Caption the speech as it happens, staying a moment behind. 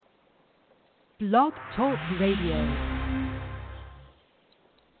Blog Talk Radio.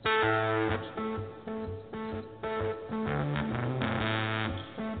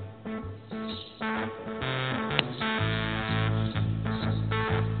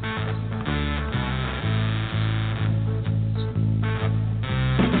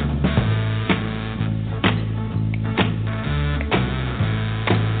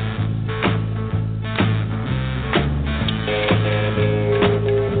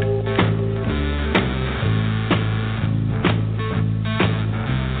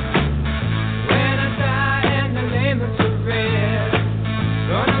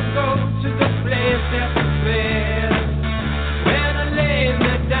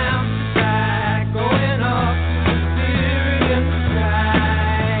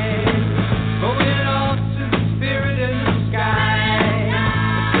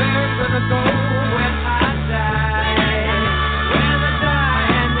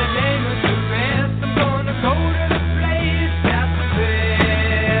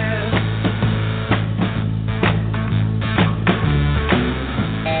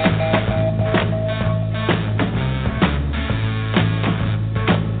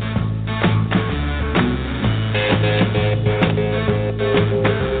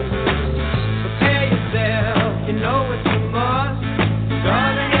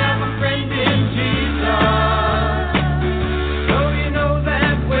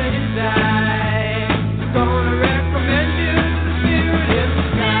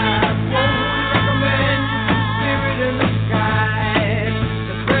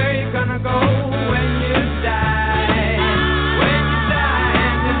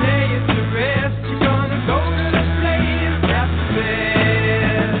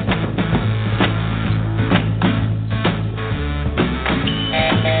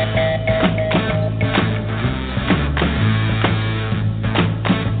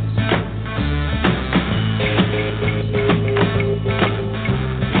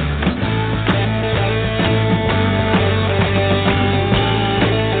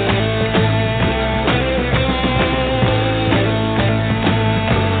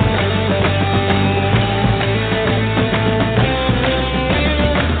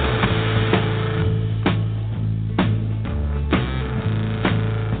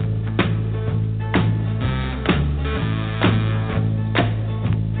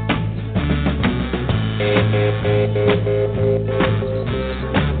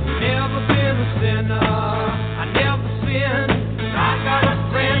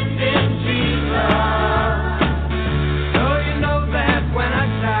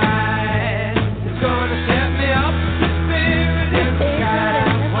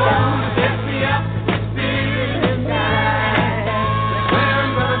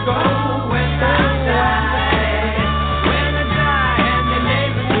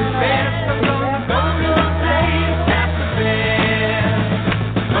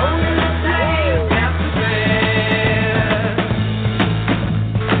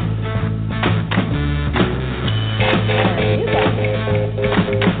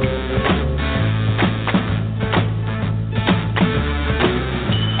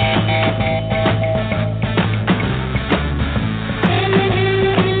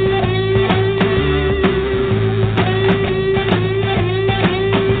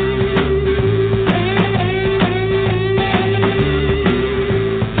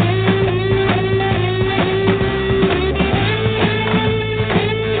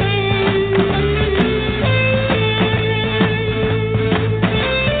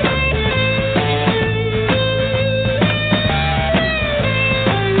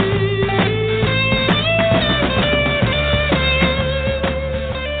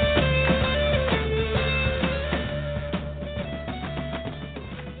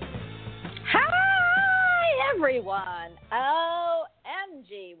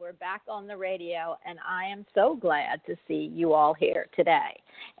 So glad to see you all here today.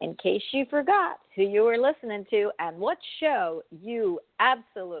 In case you forgot who you were listening to and what show you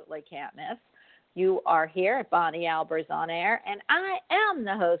absolutely can't miss, you are here at Bonnie Albers on Air, and I am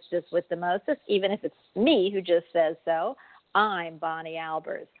the hostess with the mostest, even if it's me who just says so. I'm Bonnie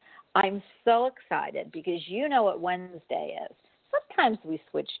Albers. I'm so excited because you know what Wednesday is. Sometimes we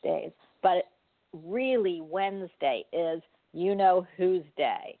switch days, but really Wednesday is you know whose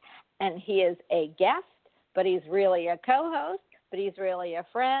day. And he is a guest, but he's really a co-host, but he's really a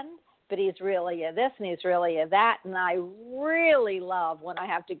friend, but he's really a this and he's really a that. And I really love when I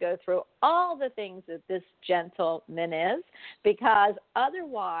have to go through all the things that this gentleman is, because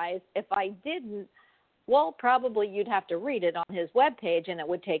otherwise, if I didn't, well, probably you'd have to read it on his webpage and it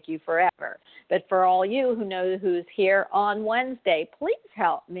would take you forever. But for all you who know who's here on Wednesday, please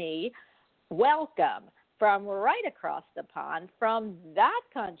help me welcome from right across the pond, from that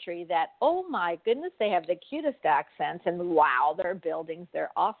country that, oh my goodness, they have the cutest accents, and wow, their buildings, they're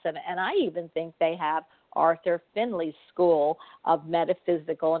awesome. And I even think they have Arthur Finley's School of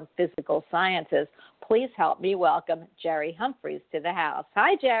Metaphysical and Physical Sciences. Please help me welcome Jerry Humphreys to the house.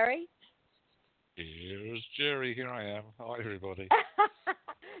 Hi, Jerry. Here's Jerry. Here I am. Hi, everybody.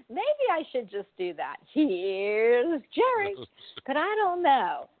 Maybe I should just do that. Here's Jerry. But I don't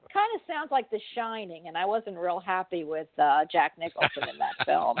know. Kind of sounds like The Shining, and I wasn't real happy with Jack Nicholson in that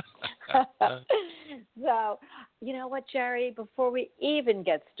film. So, you know what, Jerry? Before we even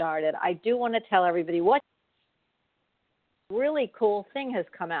get started, I do want to tell everybody what really cool thing has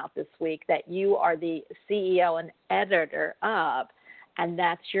come out this week that you are the CEO and editor of, and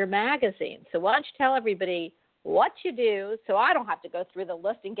that's your magazine. So why don't you tell everybody what you do so I don't have to go through the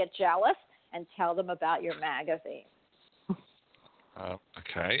list and get jealous, and tell them about your magazine.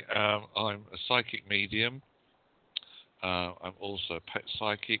 Okay. I'm a psychic medium. I'm also a pet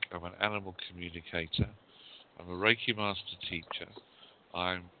psychic. I'm an animal communicator. I'm a Reiki master teacher.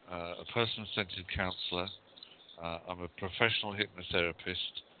 I'm a person-centered counselor. I'm a professional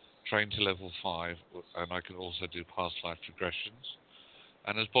hypnotherapist, trained to level 5, and I can also do past life regressions.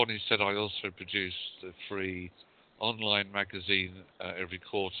 And as Bonnie said, I also produce the free online magazine every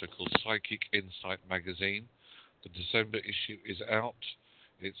quarter called Psychic Insight Magazine. The December issue is out.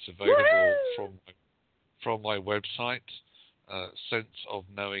 It's available from my website,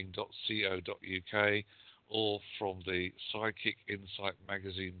 senseofknowing.co.uk, or from the Psychic Insight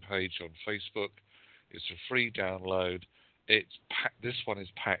Magazine page on Facebook. It's a free download. It's this one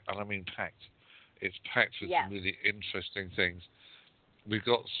is packed, and I mean packed. It's packed with some really interesting things. We've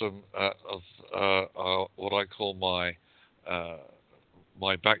got some of what I call my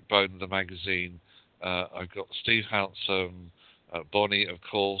backbone of the magazine. I've got Steve Handsome, Bonnie, of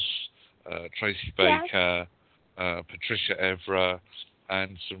course, Tracy Baker, Patricia Evra,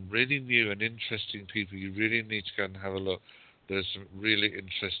 and some really new and interesting people. You really need to go and have a look. There's some really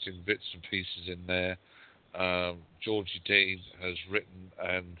interesting bits and pieces in there. Georgie Dean has written,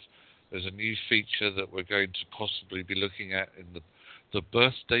 and there's a new feature that we're going to possibly be looking at in the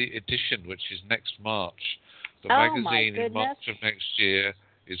birthday edition, which is next March. The magazine in March of next year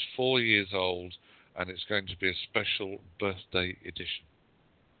is 4 years old, and it's going to be a special birthday edition.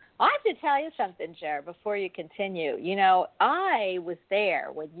 I have to tell you something, Jared, before you continue. You know, I was there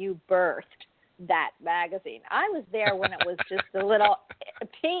when you birthed that magazine. I was there when it was just a little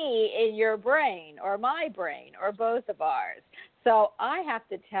pea in your brain, or my brain, or both of ours. So I have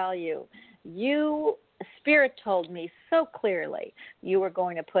to tell you, Spirit told me so clearly you were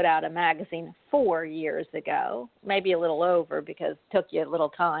going to put out a magazine 4 years ago, maybe a little over because it took you a little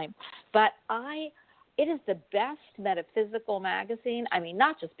time. But it is the best metaphysical magazine. I mean,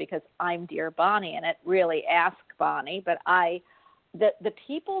 not just because I'm Dear Bonnie in it, really ask Bonnie, but the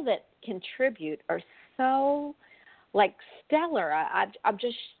people that contribute are so stellar.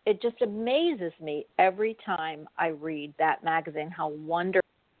 It just amazes me every time I read that magazine how wonderful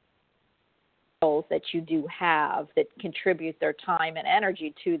that you do have that contribute their time and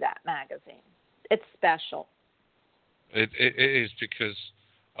energy to that magazine. It's special. It is because,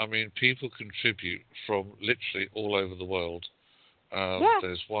 I mean, people contribute from literally all over the world.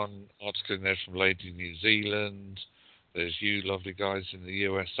 There's one article in there from Lady New Zealand. There's you lovely guys in the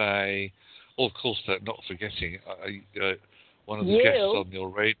USA. Oh, of course, not forgetting one of the guests on your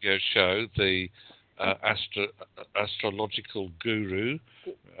radio show, the astrological guru,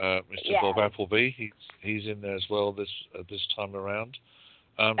 Mr. Bob Appleby. He's in there as well this time around.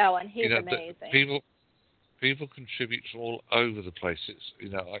 And he's amazing. People contribute from all over the place.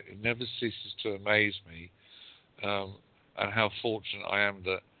 It never ceases to amaze me, and how fortunate I am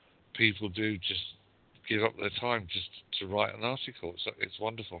that people do just give up their time just to write an article. It's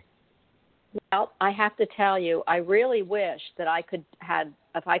wonderful. Well, I have to tell you, I really wish that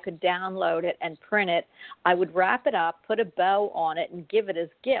if I could download it and print it, I would wrap it up, put a bow on it, and give it as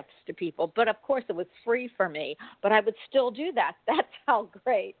gifts to people. But, of course, it was free for me. But I would still do that. That's how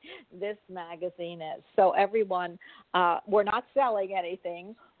great this magazine is. So, everyone, we're not selling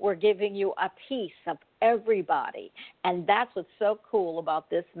anything. We're giving you a piece of everybody. And that's what's so cool about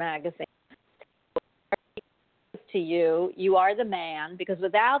this magazine. To you are the man, because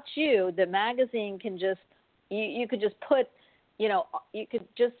without you, the magazine can just, you could just put, you could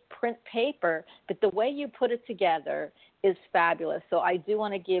just print paper, but the way you put it together is fabulous. So I do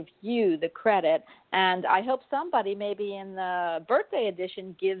want to give you the credit, and I hope somebody maybe in the birthday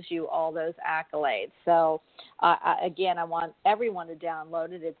edition gives you all those accolades. So again, I want everyone to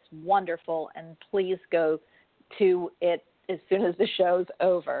download it. It's wonderful, and please go to it. as soon as the show's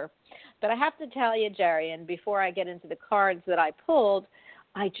over. But I have to tell you, Jerry, and before I get into the cards that I pulled,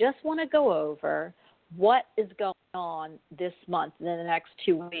 I just want to go over what is going on this month and in the next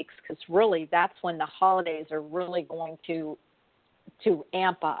 2 weeks, because really that's when the holidays are really going to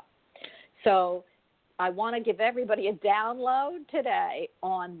amp up. So I want to give everybody a download today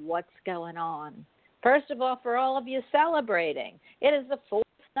on what's going on. First of all, for all of you celebrating, it is the fourth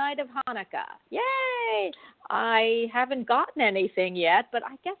night of Hanukkah. Yay! I haven't gotten anything yet, but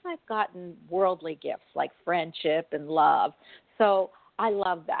I guess I've gotten worldly gifts like friendship and love. So I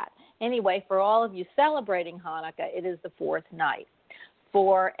love that. Anyway, for all of you celebrating Hanukkah, it is the fourth night.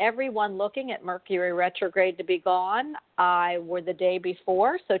 For everyone looking at Mercury retrograde to be gone, were the day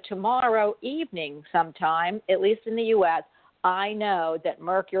before. So tomorrow evening sometime, at least in the U.S., I know that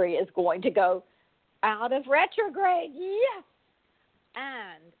Mercury is going to go out of retrograde. Yes!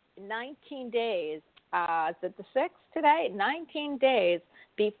 And 19 days, is it the 6th today? 19 days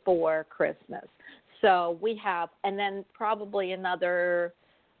before Christmas. So we have, and then probably another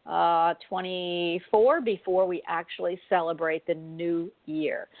 24 before we actually celebrate the new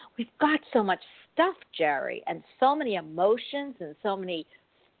year. We've got so much stuff, Jerry, and so many emotions and so many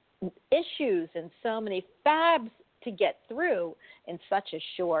issues and so many fabs to get through in such a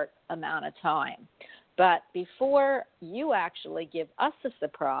short amount of time. But before you actually give us a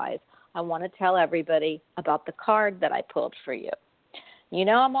surprise, I want to tell everybody about the card that I pulled for you. You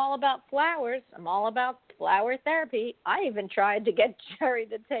know, I'm all about flowers. I'm all about flower therapy. I even tried to get Jerry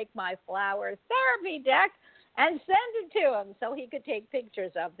to take my flower therapy deck and send it to him so he could take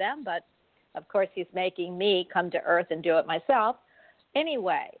pictures of them. But, of course, he's making me come to earth and do it myself.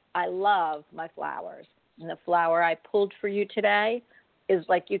 Anyway, I love my flowers. And the flower I pulled for you today is,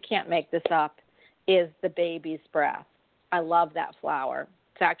 like, you can't make this up, is the baby's breath. I love that flower.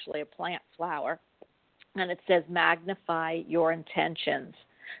 It's actually a plant flower. And it says, magnify your intentions.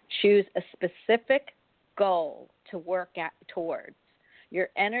 Choose a specific goal to work towards. Your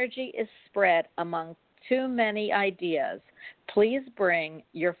energy is spread among too many ideas. Please bring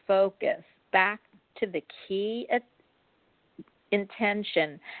your focus back to the key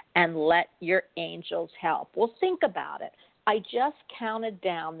intention and let your angels help. Well, think about it. I just counted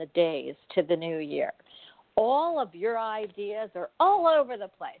down the days to the new year. All of your ideas are all over the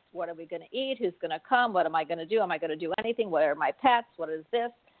place. What are we going to eat? Who's going to come? What am I going to do? Am I going to do anything? What are my pets? What is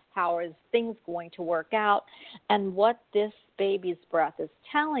this? How is things going to work out? And what this baby's breath is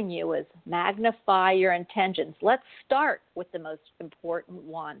telling you is magnify your intentions. Let's start with the most important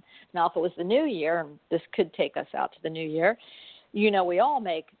one. Now, if it was the new year, and this could take us out to the new year, you know we all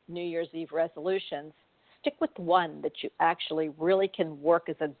make New Year's Eve resolutions. Stick with one that you actually really can work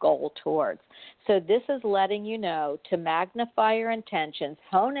as a goal towards. So this is letting you know to magnify your intentions,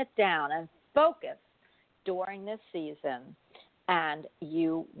 hone it down, and focus during this season, and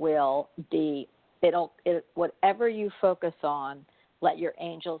you will be, whatever you focus on, let your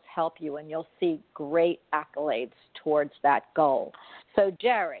angels help you, and you'll see great accolades towards that goal. So,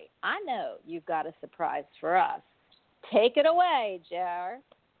 Jerry, I know you've got a surprise for us. Take it away, Jerry.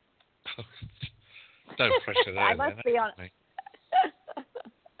 No pressure there. I must be on.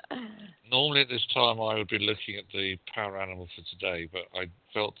 Normally at this time I would be looking at the power animal for today, but I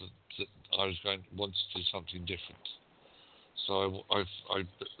felt that I was want to do something different. So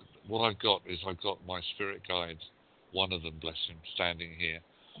what I've got is I've got my spirit guide, one of them, bless him, standing here,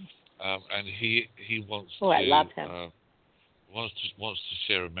 and he wants to. I love him. Wants to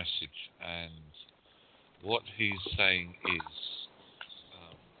share a message, and what he's saying is.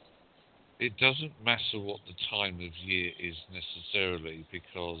 It doesn't matter what the time of year is necessarily,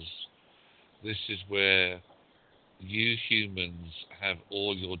 because this is where you humans have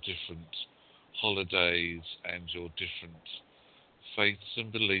all your different holidays and your different faiths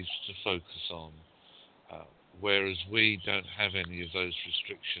and beliefs to focus on, whereas we don't have any of those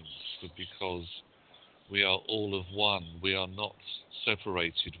restrictions, because we are all of one. We are not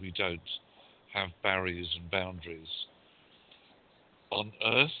separated. We don't have barriers and boundaries. On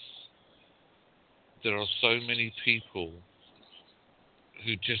Earth, there are so many people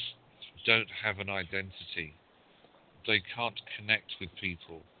who just don't have an identity. They can't connect with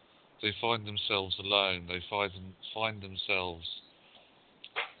people. They find themselves alone. They find themselves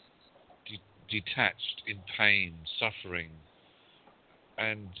detached, in pain, suffering.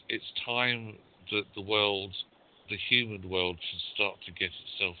 And it's time that the human world, should start to get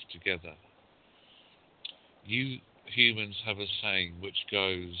itself together. You humans have a saying which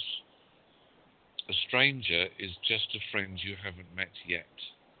goes, a stranger is just a friend you haven't met yet.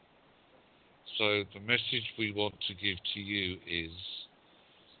 So the message we want to give to you is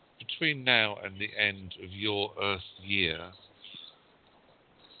between now and the end of your Earth year,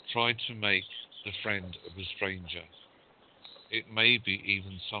 try to make the friend of a stranger. It may be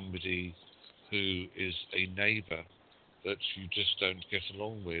even somebody who is a neighbour that you just don't get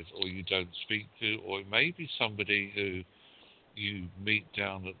along with or you don't speak to, or it may be somebody who you meet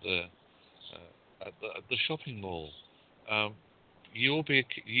down at the shopping mall. You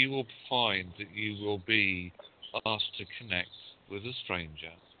will find that you will be asked to connect with a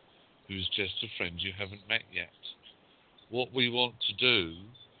stranger who's just a friend you haven't met yet. What we want to do,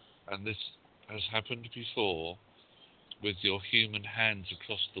 and this has happened before with your human hands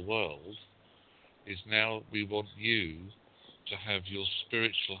across the world, is now we want you to have your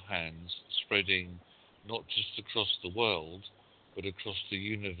spiritual hands spreading not just across the world, but across the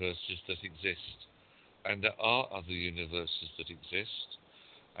universes that exist. And there are other universes that exist,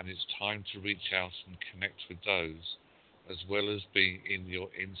 and it's time to reach out and connect with those, as well as being in your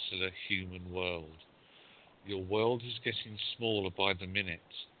insular human world. Your world is getting smaller by the minute,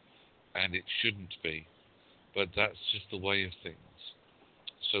 and it shouldn't be, but that's just the way of things.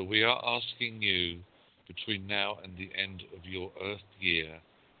 So we are asking you, between now and the end of your Earth year,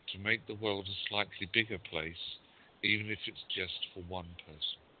 to make the world a slightly bigger place, even if it's just for one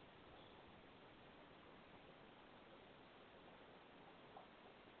person.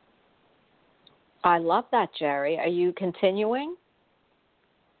 I love that, Jerry. Are you continuing?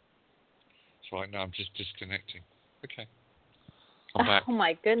 So right now I'm just disconnecting. Okay. I'm back. Oh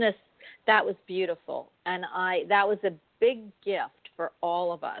my goodness, that was beautiful. And that was a big gift for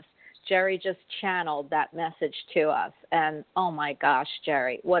all of us. Jerry just channeled that message to us. And oh my gosh,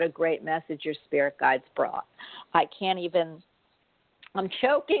 Jerry, what a great message your spirit guides brought. I'm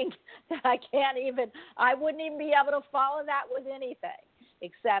choking. I wouldn't even be able to follow that with anything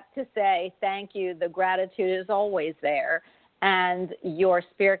except to say thank you. The gratitude is always there. And your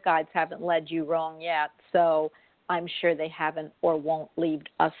spirit guides haven't led you wrong yet. So I'm sure they haven't or won't lead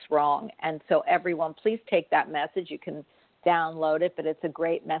us wrong. And so everyone, please take that message. You can download it, but it's a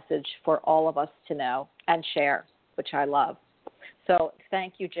great message for all of us to know and share, which I love. So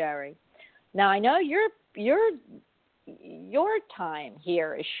thank you, Jerry. Now I know your time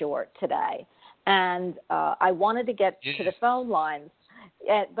here is short today, and I wanted to get to the phone lines,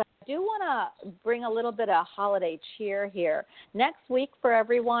 but I do want to bring a little bit of holiday cheer here next week for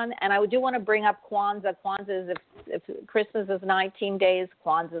everyone, and I do want to bring up Kwanzaa. Kwanzaa is if Christmas is 19 days,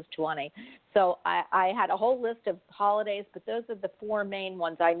 Kwanzaa is 20. So I had a whole list of holidays, but those are the four main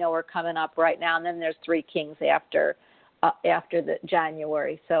ones I know are coming up right now, and then there's Three Kings after the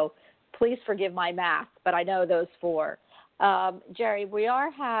January. So please forgive my math, but I know those four. Jerry,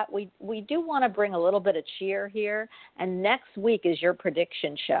 we do want to bring a little bit of cheer here, and next week is your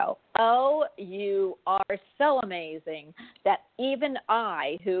prediction show. Oh, you are so amazing that even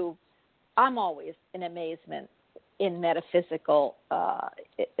I'm always in amazement in metaphysical,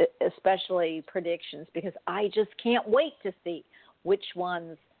 especially predictions, because I just can't wait to see which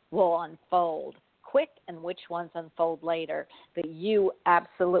ones will unfold quick and which ones unfold later. But you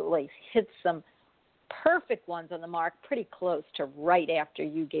absolutely hit some perfect ones on the mark, pretty close to right after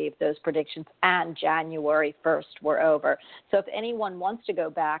you gave those predictions, and January 1st were over. So if anyone wants to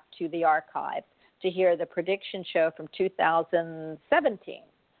go back to the archive to hear the prediction show from 2017,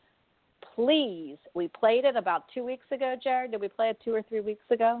 please, we played it about 2 weeks ago, Jared. Did we play it 2 or 3 weeks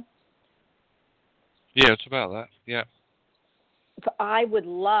ago? Yeah, it's about that, yeah. I would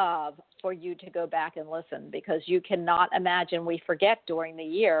love for you to go back and listen, because you cannot imagine, we forget during the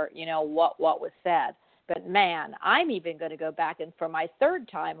year, what was said. But man, I'm even going to go back and for my third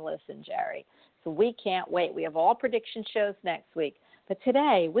time listen, Jerry. So we can't wait. We have all prediction shows next week. But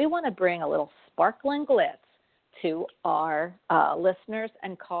today we want to bring a little sparkling glitz to our listeners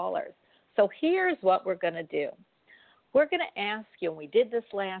and callers. So here's what we're going to do. We're going to ask you, and we did this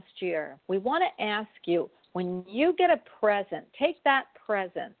last year, we want to ask you, when you get a present, take that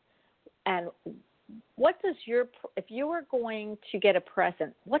present, and if you were going to get a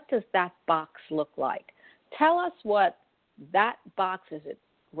present, what does that box look like? Tell us what that box is. It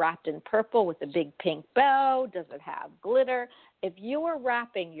wrapped in purple with a big pink bow? Does it have glitter? If you were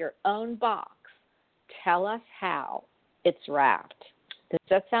wrapping your own box, tell us how it's wrapped. Does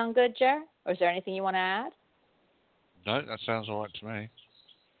that sound good, Jer? Or is there anything you want to add? No, that sounds all right to me.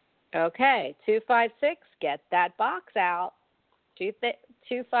 Okay, 256, get that box out.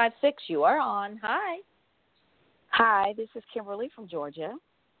 256, you are on. Hi. Hi, this is Kimberly from Georgia.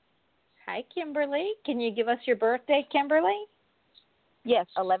 Hi, Kimberly. Can you give us your birthday, Kimberly? Yes,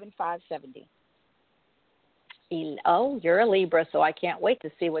 11/5/70. Oh, you're a Libra, so I can't wait to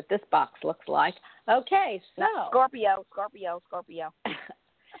see what this box looks like. Okay, so. Scorpio.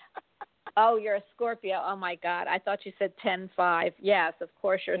 Oh, you're a Scorpio. Oh, my God. I thought you said 10-5. Yes, of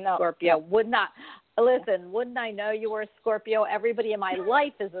course you're a Scorpio. Wouldn't I know you were a Scorpio? Everybody in my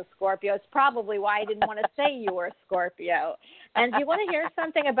life is a Scorpio. It's probably why I didn't want to say you were a Scorpio. And do you want to hear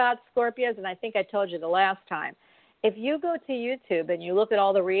something about Scorpios? And I think I told you the last time. If you go to YouTube and you look at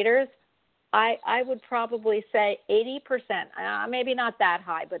all the readers, I would probably say 80%, maybe not that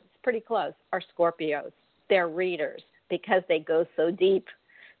high, but it's pretty close, are Scorpios. They're readers because they go so deep.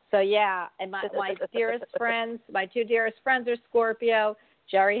 So, yeah, and my dearest friends, my two dearest friends are Scorpio.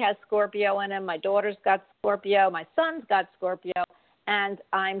 Jerry has Scorpio in him. My daughter's got Scorpio. My son's got Scorpio. And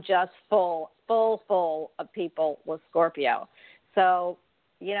I'm just full of people with Scorpio. So,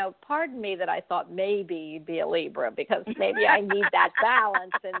 pardon me that I thought maybe you'd be a Libra because maybe I need that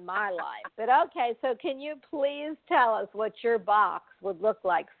balance in my life. But okay, so can you please tell us what your box would look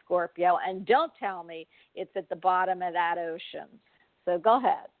like, Scorpio? And don't tell me it's at the bottom of that ocean. So go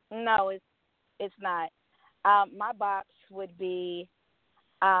ahead. No, it's not. My box would be,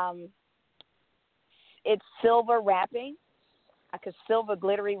 it's silver wrapping, like a silver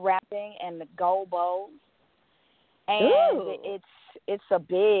glittery wrapping and the gold bowls. And Ooh. It's a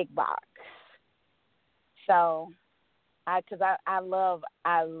big box. So, because I love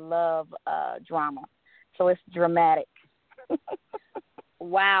drama, so it's dramatic.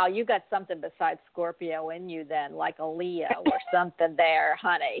 Wow, you got something besides Scorpio in you then, like a Leo or something there,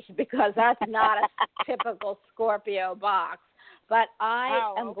 honey, because that's not a typical Scorpio box. But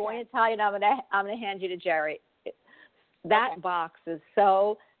I am going to tell you, and I'm going to hand you to Jerry. That box is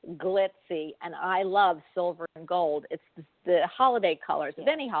so glitzy, and I love silver and gold. It's the holiday colors of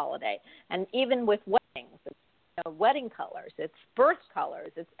any holiday, and even with weddings, it's wedding colors, it's birth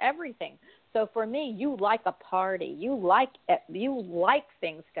colors, it's everything. So for me, you like a party, you like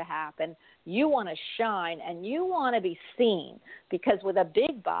things to happen, you want to shine, and you want to be seen, because with a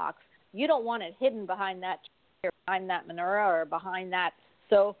big box, you don't want it hidden behind that chair, behind that menorah, or behind that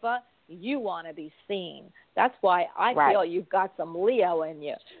sofa. You want to be seen. That's why I feel you've got some Leo in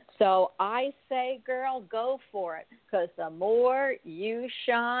you. So I say, girl, go for it, because the more you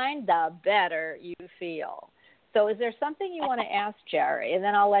shine, the better you feel. So is there something you want to ask Jerry? And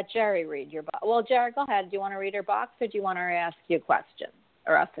then I'll let Jerry read your box. Well, Jerry, go ahead. Do you want to read her box, or do you want her to ask you a question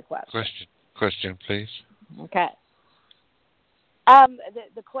or ask a question? Question, please. Okay.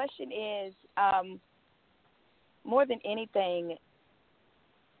 The question is, more than anything,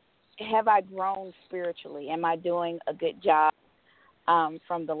 have I grown spiritually? Am I doing a good job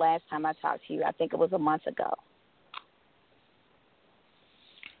from the last time I talked to you? I think it was a month ago.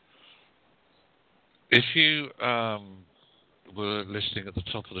 If you were listening at the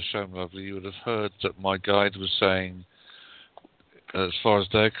top of the show, lovely, you would have heard that my guide was saying, as far as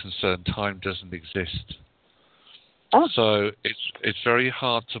they're concerned, time doesn't exist. Oh. So it's very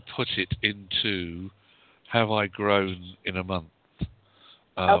hard to put it into, have I grown in a month?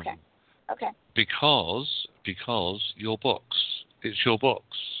 Okay. Because your box, it's your box.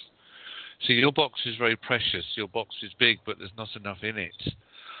 See, your box is very precious. Your box is big, but there's not enough in it.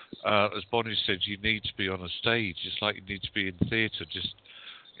 As Bonnie said, you need to be on a stage. It's like you need to be in theatre, just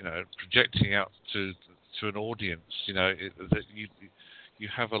projecting out to an audience. That you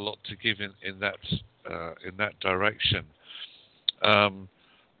have a lot to give in that direction.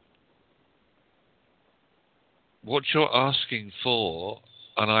 What you're asking for,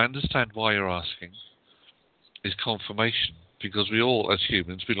 and I understand why you're asking, is confirmation. Because we all, as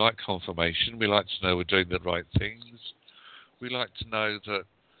humans, we like confirmation. We like to know we're doing the right things. We like to know that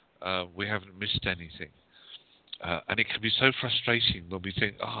we haven't missed anything. And it can be so frustrating when we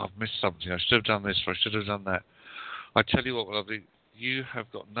think, I've missed something. I should have done this, or I should have done that. I tell you what, lovely, you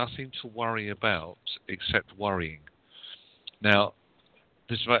have got nothing to worry about except worrying. Now,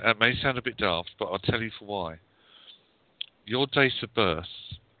 this may sound a bit daft, but I'll tell you for why. Your date of birth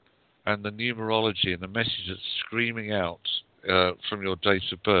and the numerology and the message that's screaming out from your date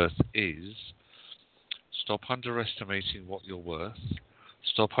of birth is, stop underestimating what you're worth.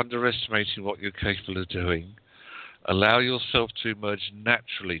 Stop underestimating what you're capable of doing. Allow yourself to emerge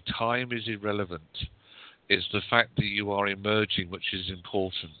naturally. Time is irrelevant. It's the fact that you are emerging which is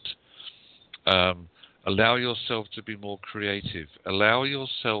important. Allow yourself to be more creative. Allow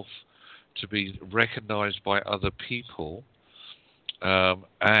yourself to be recognized by other people,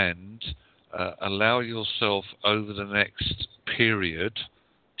 and allow yourself over the next period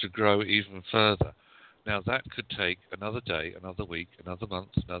to grow even further. Now, that could take another day, another week, another month,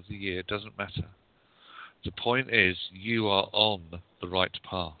 another year. It doesn't matter. The point is, you are on the right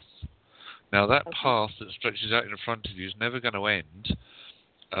path. Now, that path that stretches out in front of you is never going to end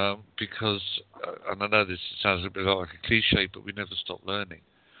because, and I know this sounds a bit like a cliche, but we never stop learning.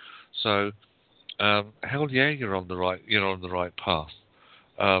 So, hell yeah, you're on the right path.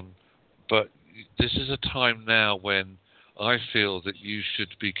 But this is a time now when I feel that you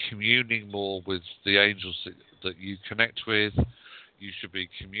should be communing more with the angels that you connect with. You should be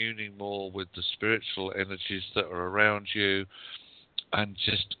communing more with the spiritual energies that are around you, and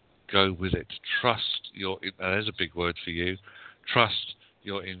just go with it. Trust there's a big word for you. Trust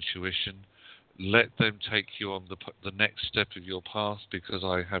your intuition. Let them take you on the next step of your path, because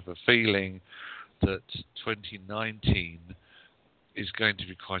I have a feeling that 2019 is going to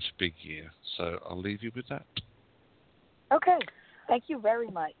be quite a big year. So I'll leave you with that. Okay. Thank you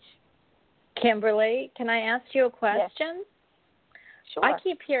very much. Kimberly, can I ask you a question? Yes. Sure. I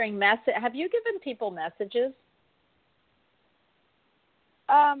keep hearing have you given people messages?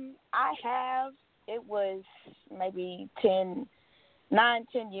 I have. It was maybe 10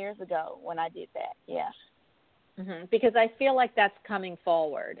 years ago when I did that. Yeah. Mm-hmm. Because I feel like that's coming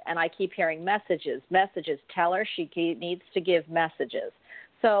forward, and I keep hearing messages. Tell her she needs to give messages.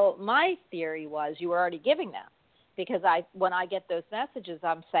 So my theory was you were already giving them, because when I get those messages,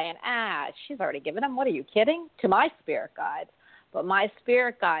 I'm saying, she's already given them. What are you kidding? To my spirit guides. But my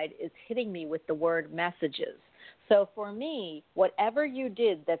spirit guide is hitting me with the word messages. So for me, whatever you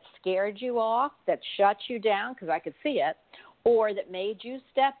did that scared you off, that shut you down, because I could see it, or that made you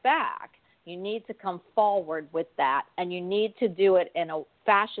step back, you need to come forward with that, and you need to do it in a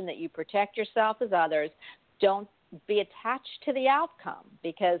fashion that you protect yourself as others. Don't be attached to the outcome,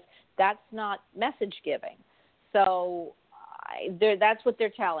 because that's not message giving. So that's what they're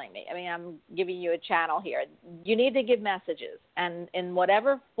telling me. I mean, I'm giving you a channel here. You need to give messages, and in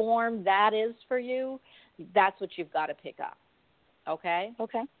whatever form that is for you, that's what you've got to pick up. Okay?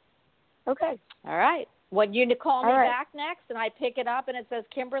 Okay. All right. When you call me back next and I pick it up and it says,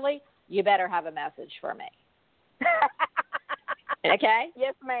 Kimberly, you better have a message for me. Okay?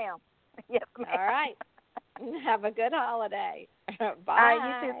 Yes, ma'am. Yes, ma'am. All right. Have a good holiday. Bye. All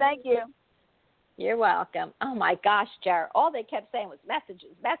right, you too. Thank you. You're welcome. Oh, my gosh, Jared. All they kept saying was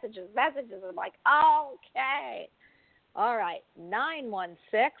messages. I'm like, okay. All right.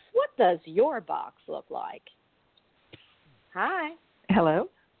 916, what does your box look like? Hi. Hello.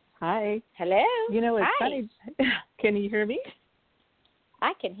 Hi. Hello. You know, it's Hi. funny. Can you hear me?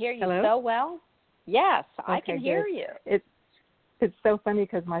 I can hear you Hello? so well. Yes, okay, I can hear you. It's so funny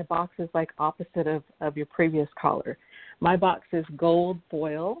because my box is like opposite of your previous caller. My box is gold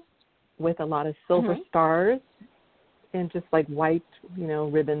foil with a lot of silver stars and just like white,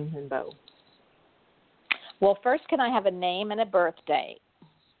 ribbon and bow. Well, first, can I have a name and a birth date?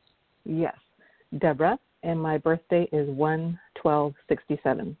 Yes. Deborah, and my birthday is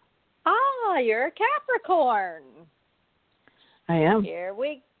 1/12/67. Ah, you're a Capricorn. I am.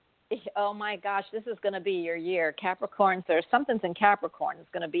 Oh my gosh, this is going to be your year. Capricorns, something's in Capricorn. It's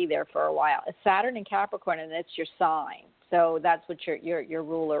going to be there for a while. It's Saturn in Capricorn, and it's your sign. So that's what your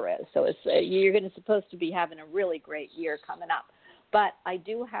ruler is. So you're going to supposed to be having a really great year coming up. But I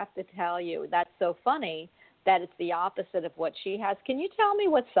do have to tell you, that's so funny that it's the opposite of what she has. Can you tell me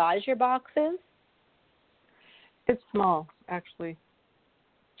what size your box is? It's small, actually.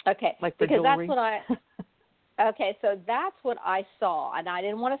 Okay, like for because jewelry. That's what Okay, so that's what I saw, and I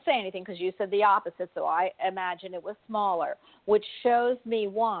didn't want to say anything because you said the opposite, so I imagined it was smaller, which shows me,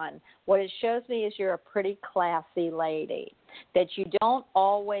 what it shows me is you're a pretty classy lady, that you don't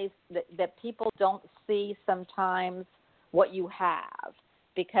always, that people don't see sometimes what you have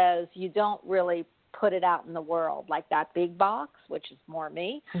because you don't really put it out in the world like that big box, which is more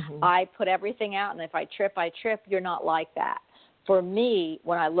me. Mm-hmm. I put everything out, and if I trip, I trip. You're not like that. For me,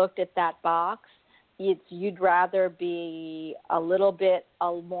 when I looked at that box, you'd rather be a little bit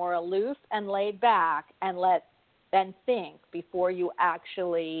more aloof and laid back and think before you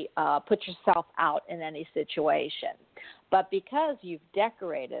actually put yourself out in any situation. But because you've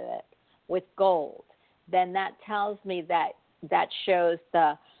decorated it with gold, then that tells me that shows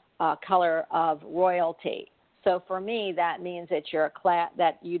the color of royalty. So for me, that means that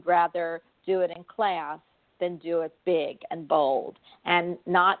that you'd rather do it in class than do it big and bold. And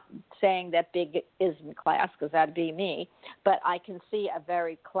not saying that big isn't class, because that'd be me, but I can see a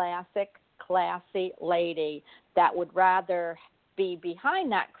very classy lady that would rather be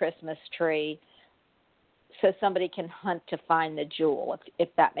behind that Christmas tree so somebody can hunt to find the jewel, if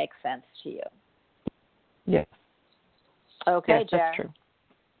that makes sense to you. Yes. Okay, yes, Jared. That's true.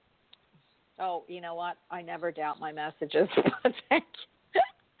 Oh, you know what? I never doubt my messages. Thank you.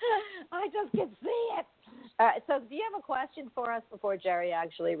 I just can see it. So do you have a question for us before Jerry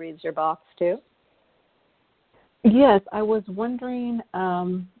actually reads your box, too? Yes, I was wondering,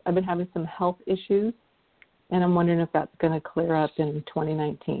 I've been having some health issues, and I'm wondering if that's going to clear up in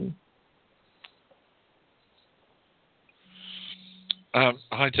 2019.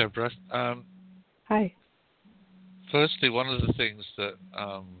 Hi, Deborah. Hi. Firstly, one of the things that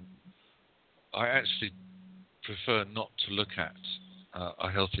I actually prefer not to look at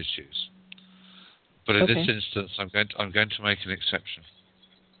are health issues, but in this instance, I'm going to make an exception,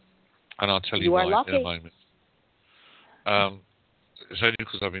 and I'll tell you why in a moment. It's only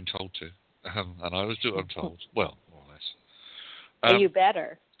because I've been told to, and I always do what I'm told. Well, more or less. Well, you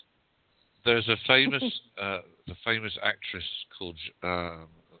better. There's a famous, the famous actress called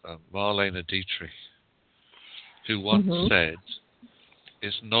Marlene Dietrich, who once said,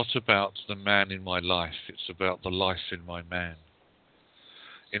 "It's not about the man in my life; it's about the life in my man."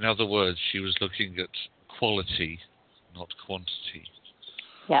 In other words, she was looking at quality, not quantity.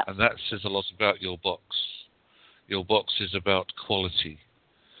 Yeah. And that says a lot about your box. Your box is about quality,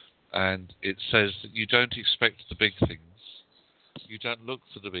 and it says that you don't expect the big things. You don't look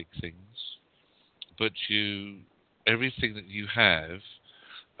for the big things, but everything that you have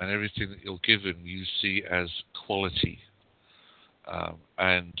and everything that you're given, you see as quality,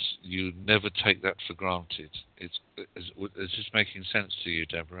 and you never take that for granted. Is this making sense to you,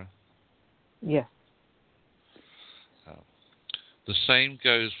 Deborah? Yes. The same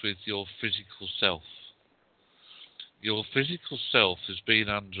goes with your physical self. Your physical self has been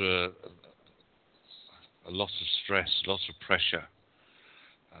under a lot of stress, a lot of pressure.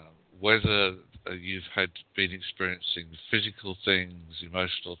 Whether you've been experiencing physical things,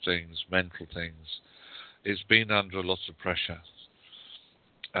 emotional things, mental things, it's been under a lot of pressure.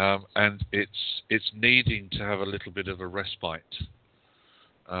 And it's needing to have a little bit of a respite.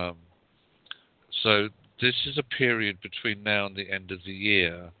 So this is a period between now and the end of the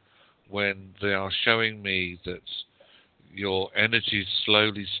year when they are showing me that your energies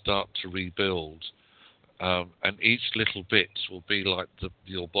slowly start to rebuild, and each little bit will be like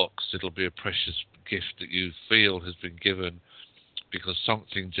your box. It'll be a precious gift that you feel has been given because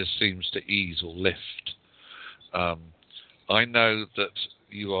something just seems to ease or lift. I know that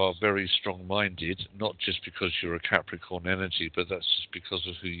you are very strong-minded, not just because you're a Capricorn energy, but that's just because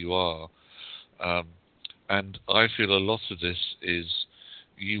of who you are. And I feel a lot of this is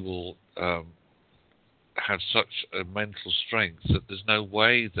you will have such a mental strength that there's no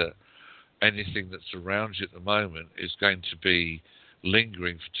way that anything that's around you at the moment is going to be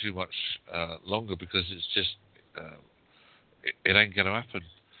lingering for too much longer, because it's just it ain't going to happen.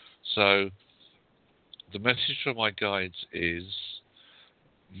 So the message from my guides is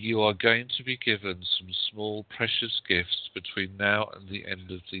you are going to be given some small precious gifts between now and the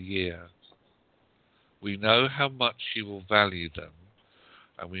end of the year. We know how much you will value them,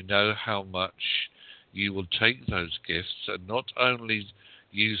 and we know how much you will take those gifts and not only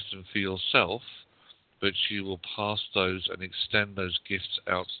use them for yourself, but you will pass those and extend those gifts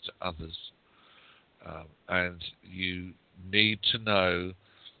out to others. And you need to know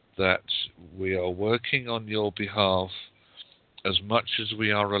that we are working on your behalf as much as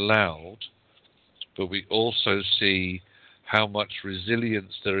we are allowed, but we also see how much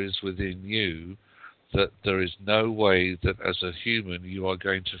resilience there is within you, that there is no way that as a human you are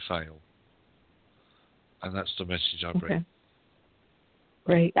going to fail. And that's the message I bring. Okay.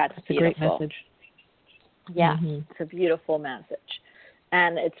 Great. That's a great message. Yeah, It's a beautiful message.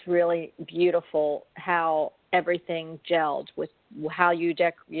 And it's really beautiful how everything gelled with how you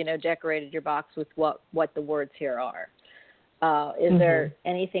decorated your box with what the words here are. Is there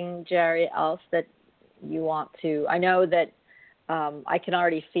anything, Jerry, else that you want to? I know that I can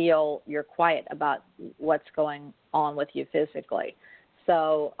already feel you're quiet about what's going on with you physically.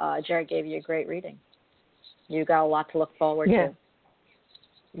 So Jerry gave you a great reading. You got a lot to look forward to.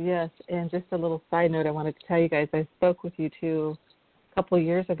 Yes, and just a little side note I wanted to tell you guys, I spoke with you too a couple of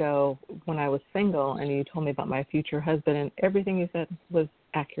years ago when I was single, and you told me about my future husband, and everything you said was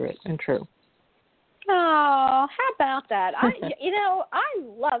accurate and true. Oh, how about that? I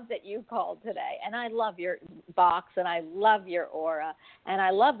love that you called today, and I love your box, and I love your aura, and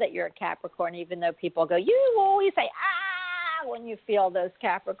I love that you're a Capricorn, even though people go, you always say, when you feel those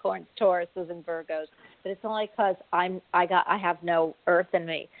Capricorns, Tauruses, and Virgos. But it's only because I have no earth in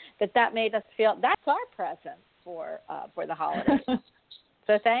me. That made us feel that's our present for the holidays.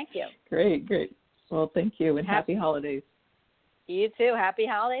 So thank you. Great. Well, thank you, and happy holidays. You too. Happy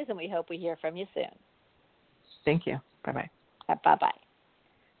holidays, and we hope we hear from you soon. Thank you. Bye-bye. Bye-bye.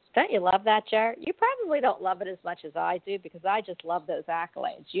 Don't you love that, Jared? You probably don't love it as much as I do, because I just love those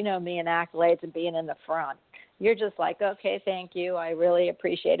accolades. You know me and accolades and being in the front. You're just like, okay, thank you. I really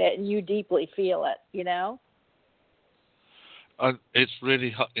appreciate it. And you deeply feel it, you know? It's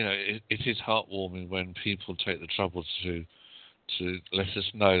really, it is heartwarming when people take the trouble to let us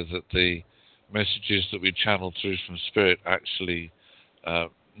know that the messages that we channel through from Spirit actually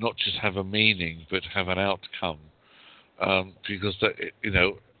not just have a meaning, but have an outcome. Because that,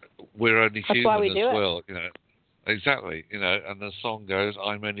 we're only That's human why we as do it. well. Exactly. And the song goes,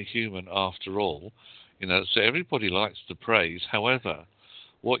 "I'm only human after all." So everybody likes the praise. However,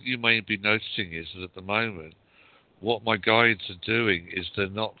 what you may be noticing is that at the moment, what my guides are doing is they're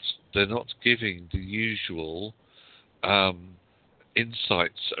not giving the usual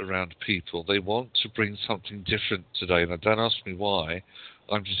insights around people. They want to bring something different today, and don't ask me why.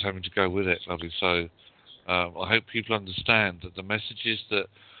 I'm just having to go with it, lovely. So I hope people understand that the messages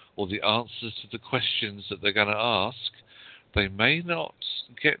or the answers to the questions that they're going to ask, they may not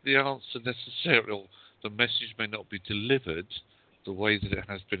get the answer necessarily, or the message may not be delivered the way that it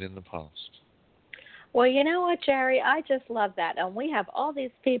has been in the past. Well, you know what, Jerry? I just love that. And we have all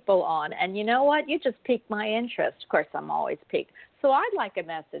these people on. And you know what? You just piqued my interest. Of course, I'm always piqued. So I'd like a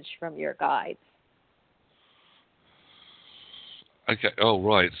message from your guides. Okay. Oh,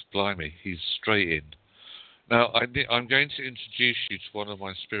 right. Blimey. He's straight in. Now, I'm going to introduce you to one of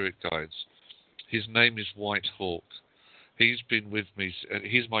my spirit guides. His name is White Hawk. He's been with me.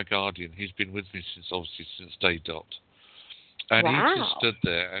 He's my guardian. He's been with me since day dot. And Wow. he just stood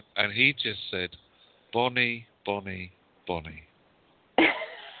there and he just said, "Bonnie, Bonnie, Bonnie."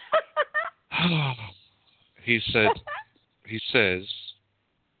 He says,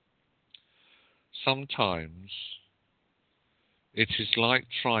 sometimes it is like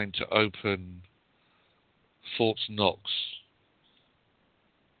trying to open Fort Knox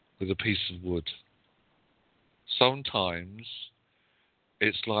with a piece of wood. Sometimes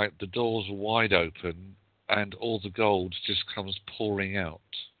it's like the doors are wide open and all the gold just comes pouring out.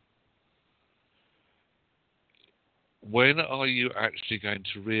 When are you actually going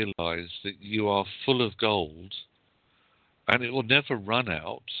to realize that you are full of gold and it will never run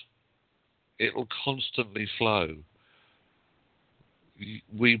out? It will constantly flow.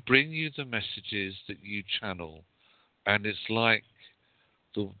 We bring you the messages that you channel, and it's like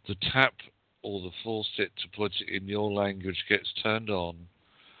the tap or the faucet, to put it in your language, gets turned on,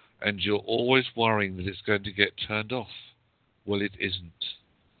 and you're always worrying that it's going to get turned off. Well, it isn't.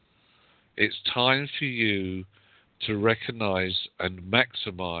 It's time for you to recognize and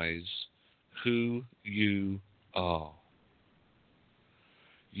maximize who you are.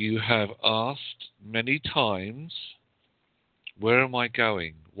 You have asked many times, where am I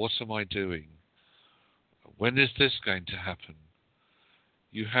going? What am I doing? When is this going to happen?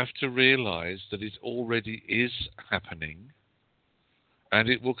 You have to realize that it already is happening, and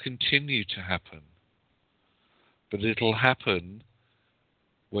it will continue to happen. But it'll happen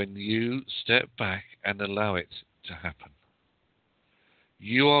when you step back and allow it to happen.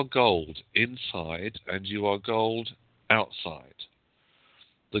 You are gold inside and you are gold outside.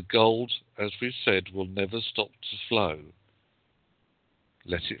 The gold, as we've said, will never stop to flow.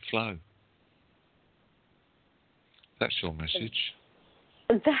 Let it flow. That's your message.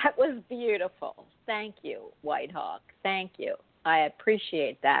 That was beautiful. Thank you, White Hawk. Thank you. I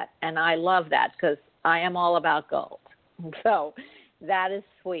appreciate that, and I love that because I am all about gold. So that is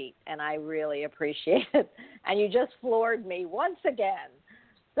sweet, and I really appreciate it. And you just floored me once again.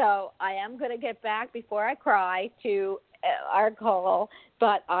 So I am going to get back before I cry to our call,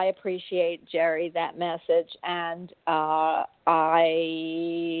 but I appreciate, Jerry, that message, and I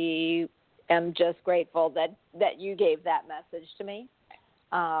am just grateful that you gave that message to me.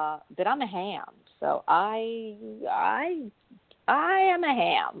 But I'm a ham, so I am a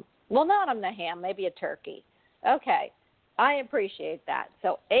ham. Well, not I'm a ham, maybe a turkey. Okay, I appreciate that.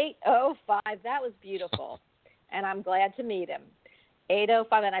 So 8:05, that was beautiful, and I'm glad to meet him.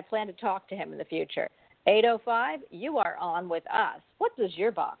 8:05, and I plan to talk to him in the future. 8:05, you are on with us. What does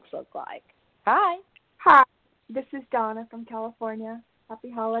your box look like? Hi. Hi, this is Donna from California. Happy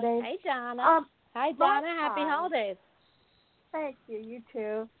holidays. Hey, Donna. Hi, Donna. Happy time. holidays. Thank you. You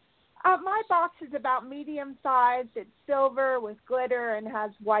too. My box is about medium sized. It's silver with glitter and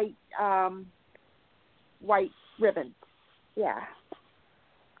has white ribbons. Yeah.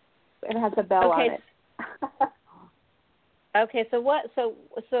 It has a bell on it. Okay, so what? So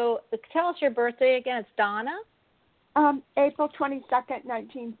tell us your birthday again. It's Donna. April 22nd,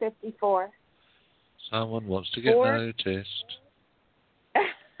 1954. Someone wants to get noticed.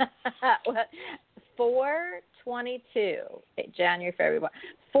 4/22, January, February.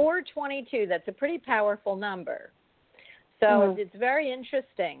 4/22. That's a pretty powerful number. So it's very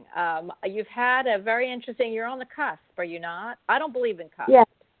interesting. You've had a very interesting. You're on the cusp, are you not? I don't believe in cusp. Yeah.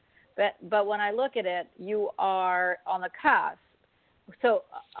 But when I look at it, you are on the cusp. So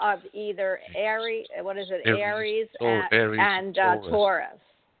of either Aries, Aries and Taurus.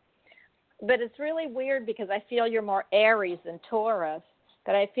 But it's really weird because I feel you're more Aries than Taurus.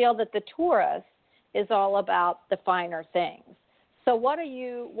 but I feel that the Taurus is all about the finer things. So what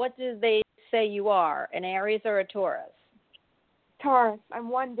do they say you are, an Aries or a Taurus? Taurus. I'm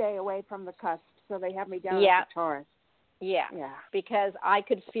one day away from the cusp, so they have me down as a Taurus. Yeah, because I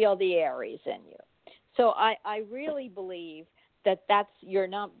could feel the Aries in you. So I really believe that that's your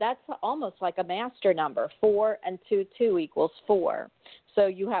that's almost like a master number. 4 and 2 equals 4. So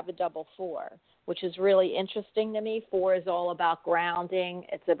you have a double 4, which is really interesting to me. 4 is all about grounding.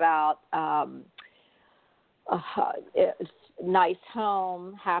 It's about it's nice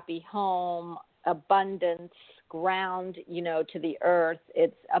home, happy home, abundance, ground, to the earth.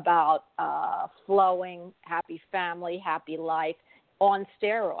 It's about flowing, happy family, happy life on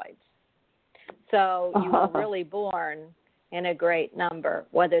steroids. So you were really born in a great number,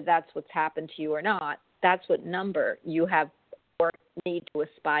 whether that's what's happened to you or not. That's what number you have or need to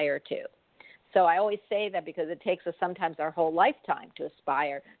aspire to. So I always say that because it takes us sometimes our whole lifetime to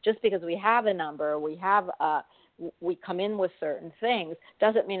aspire. Just because we have a number, we come in with certain things,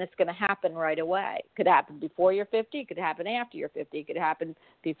 doesn't mean it's going to happen right away. It could happen before you're 50. It could happen after you're 50. It could happen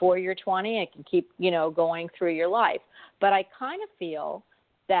before you're 20. It can keep, going through your life. But I kind of feel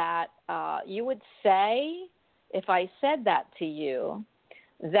that you would say, if I said that to you,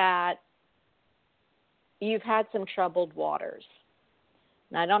 that you've had some troubled waters.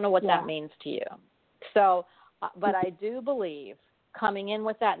 And I don't know what that means to you. So, but I do believe coming in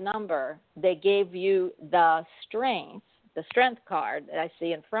with that number, they gave you the strength card that I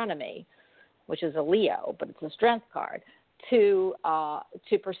see in front of me, which is a Leo, but it's a strength card, to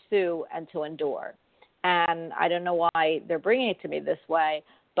pursue and to endure. And I don't know why they're bringing it to me this way,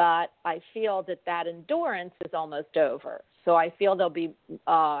 but I feel that endurance is almost over. So I feel there'll be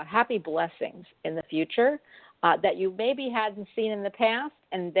happy blessings in the future that you maybe hadn't seen in the past,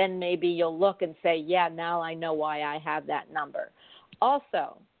 and then maybe you'll look and say, yeah, now I know why I have that number.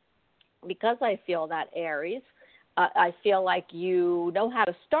 Also, because I feel that Aries, I feel like you know how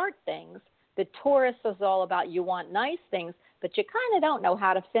to start things. The Taurus is all about you want nice things, but you kind of don't know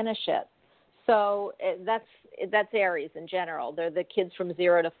how to finish it. So that's Aries in general. They're the kids from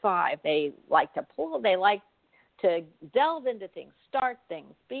 0 to 5. They like to they like to delve into things, start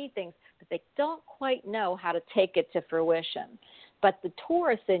things, be things, but they don't quite know how to take it to fruition. But the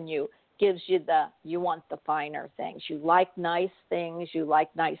Taurus in you gives you you want the finer things. You like nice things. You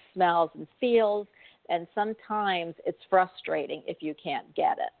like nice smells and feels. And sometimes it's frustrating if you can't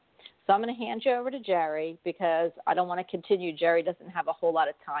get it. So I'm going to hand you over to Jerry because I don't want to continue. Jerry doesn't have a whole lot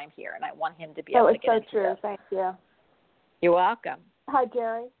of time here, and I want him to be able to get into it's so true. this. Thank you. You're welcome. Hi,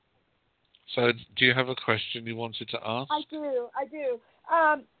 Jerry. So do you have a question you wanted to ask? I do.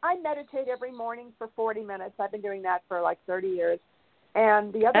 I meditate every morning for 40 minutes. I've been doing that for like 30 years.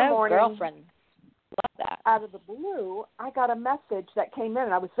 And the other morning, girlfriend, love that. Out of the blue, I got a message that came in,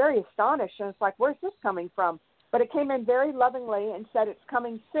 and I was very astonished. And it's like, where's this coming from? But it came in very lovingly and said it's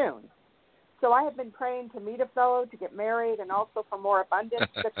coming soon. So I have been praying to meet a fellow, to get married, and also for more abundance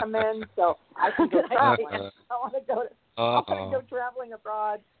to come in so I can go traveling. I want to go traveling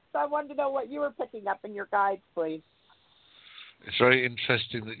abroad. So I wanted to know what you were picking up in your guides, please. It's very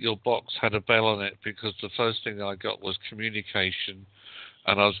interesting that your box had a bell on it because the first thing I got was communication,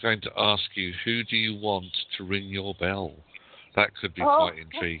 and I was going to ask you, who do you want to ring your bell? That could be quite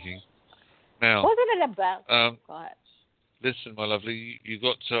intriguing. Now, wasn't it a bell? Go ahead. Listen, my lovely, you've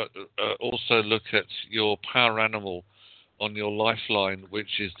got to also look at your power animal on your lifeline,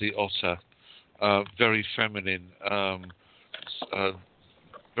 which is the otter. Very feminine,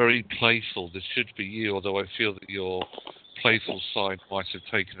 very playful. This should be you, although I feel that your playful side might have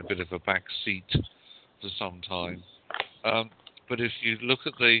taken a bit of a back seat for some time. But if you look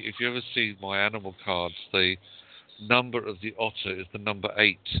at if you ever see my animal cards, the number of the otter is the number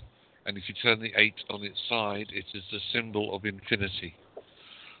 8. And if you turn the 8 on its side, it is the symbol of infinity.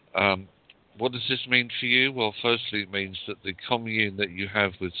 What does this mean for you? Well, firstly, it means that the commune that you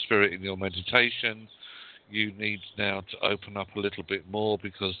have with Spirit in your meditation, you need now to open up a little bit more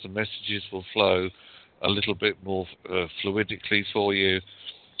because the messages will flow a little bit more fluidically for you.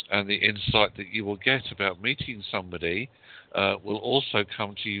 And the insight that you will get about meeting somebody will also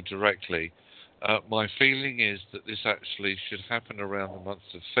come to you directly. My feeling is that this actually should happen around the month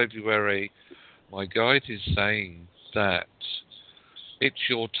of February. My guide is saying that it's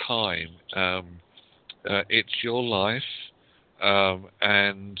your time, it's your life,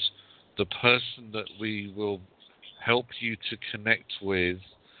 and the person that we will help you to connect with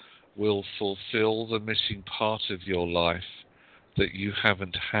will fulfill the missing part of your life that you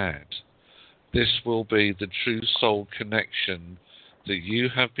haven't had. This will be the true soul connection that you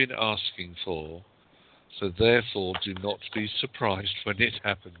have been asking for So therefore, do not be surprised when it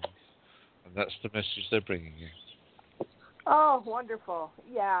happens. And that's the message they're bringing you. Oh, wonderful.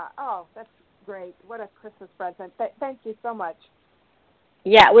 Yeah. Oh, that's great. What a Christmas present. Thank you so much.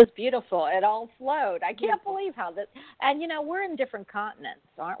 Yeah, it was beautiful. It all flowed. I can't believe how that. And we're in different continents,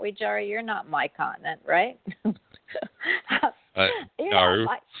 aren't we, Jerry? You're not my continent, right? No.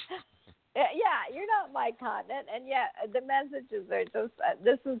 Yeah, you're not my continent, and yet the messages are just.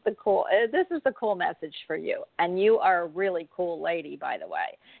 This is the cool message for you, and you are a really cool lady, by the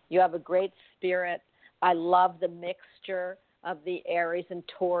way. You have a great spirit. I love the mixture of the Aries and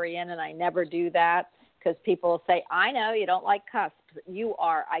Taurian, and I never do that. Because people will say, I know you don't like cusps. You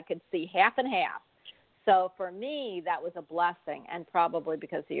are. I could see half and half. So for me, that was a blessing, and probably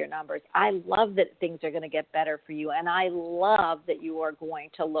because of your numbers. I love that things are going to get better for you, and I love that you are going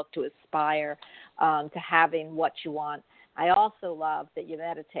to look to aspire to having what you want. I also love that you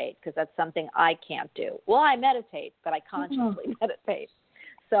meditate, because that's something I can't do. Well, I meditate, but I consciously meditate.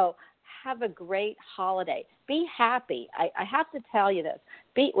 So have a great holiday. Be happy. I have to tell you this,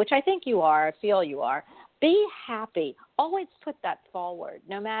 which I think you are, I feel you are. Be happy. Always put that forward,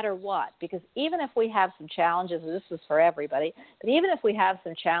 no matter what, because even if we have some challenges, and this is for everybody, but even if we have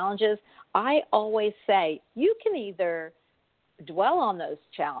some challenges, I always say you can either dwell on those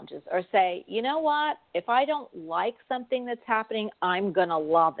challenges or say, you know what, if I don't like something that's happening, I'm going to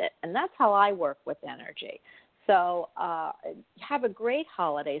love it. And that's how I work with energy. So have a great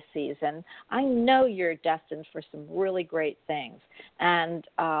holiday season. I know you're destined for some really great things. And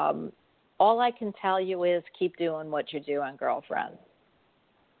all I can tell you is keep doing what you're doing, girlfriend.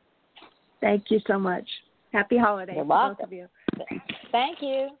 Thank you so much. Happy holidays. You're welcome. Both of you. Thank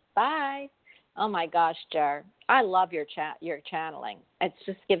you. Bye. Oh, my gosh, Jar. I love your channeling. It's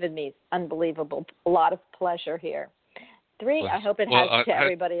just given me a lot of pleasure here. I hope it has to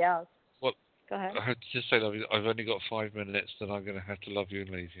everybody else. Go ahead. I have to just say, love you, I've only got 5 minutes, then I'm going to have to love you and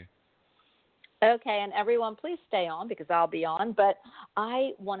leave you. Okay, and everyone, please stay on because I'll be on. But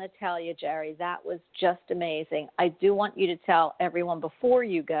I want to tell you, Jerry, that was just amazing. I do want you to tell everyone before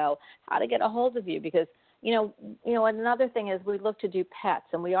you go how to get a hold of you because, and another thing is we look to do pets,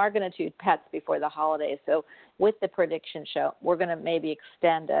 and we are going to do pets before the holidays. So with the prediction show, we're going to maybe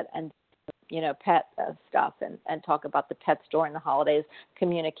extend it and pet stuff and talk about the pets during the holidays,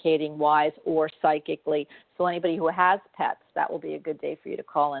 communicating wise or psychically. So anybody who has pets, that will be a good day for you to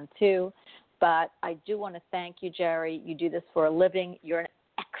call in too. But I do want to thank you, Jerry. You do this for a living. You're an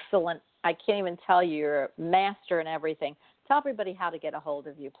excellent, I can't even tell you, you're a master in everything. Tell everybody how to get a hold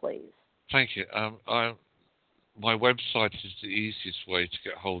of you, please. Thank you. My website is the easiest way to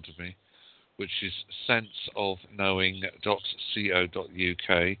get hold of me, which is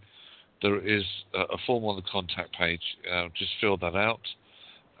senseofknowing.co.uk. There is a form on the contact page. Just fill that out.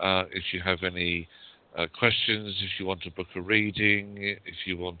 If you have any questions, if you want to book a reading, if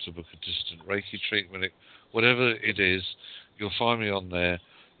you want to book a distant Reiki treatment, whatever it is, you'll find me on there.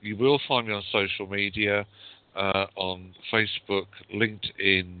 You will find me on social media, on Facebook,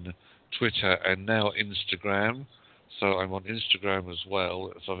 LinkedIn, Twitter, and now Instagram. So I'm on Instagram as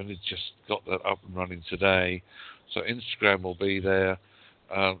well. So I've only just got that up and running today. So Instagram will be there.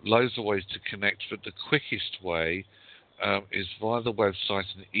 Loads of ways to connect, but the quickest way is via the website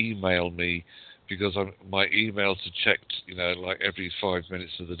and email me because my emails are checked, like every 5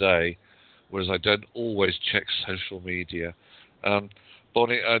 minutes of the day, whereas I don't always check social media.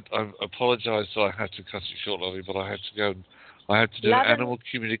 Bonnie, I apologise that I had to cut it short, lovely, but I had to go. I had to do animal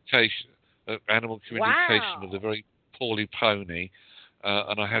communication with a very poorly pony,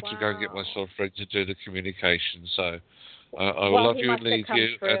 and I had to go and get myself ready to do the communication. So. I will love you and leave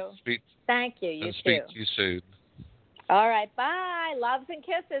you and speak. Thank you. You and too. Speak to you soon. All right. Bye. Loves and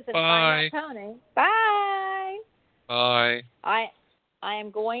kisses and bye. Find That Pony. Bye. Bye. I am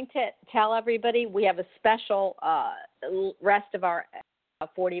going to tell everybody we have a special rest of our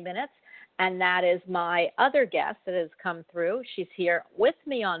 40 minutes, and that is my other guest that has come through. She's here with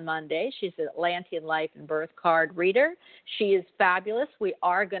me on Monday. She's an Atlantean Life and Birth Card reader. She is fabulous. We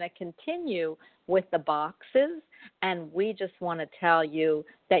are going to continue with the boxes, and we just want to tell you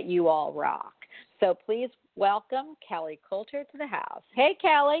that you all rock. So please welcome Kelly Coulter to the house. Hey,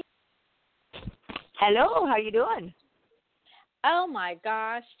 Kelly. Hello. How you doing? Oh, my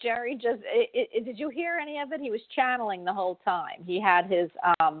gosh. Jerry did you hear any of it? He was channeling the whole time. He had his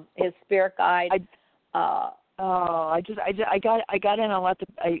spirit guide. I got in on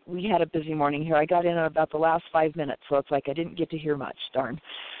we had a busy morning here. I got in about the last 5 minutes, so it's like I didn't get to hear much. Darn.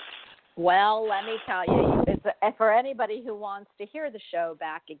 Well, let me tell you, for anybody who wants to hear the show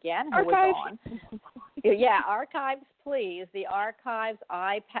back again, who was on, Yeah, archives, please. The archives,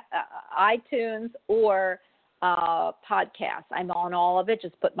 iTunes, or podcasts. I'm on all of it.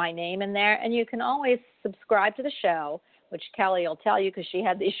 Just put my name in there. And you can always subscribe to the show, which Kelly will tell you because she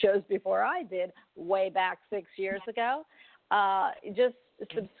had these shows before I did, way back 6 years ago. Just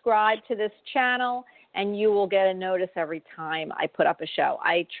subscribe to this channel, and you will get a notice every time I put up a show.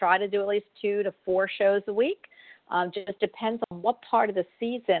 I try to do at least 2 to 4 shows a week. Just depends on what part of the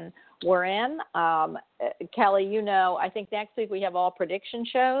season we're in. Kelly, you know, I think next week we have all prediction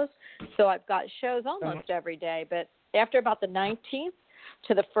shows. So I've got shows almost every day. But after about the 19th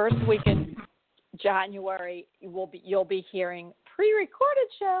to the first week in January, you'll be hearing pre-recorded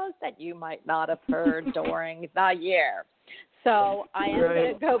shows that you might not have heard during the year. So I am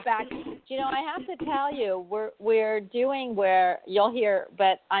going to go back. You know, I have to tell you, we're doing where you'll hear,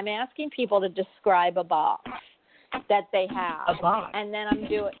 but I'm asking people to describe a box that they have. A box. And then I'm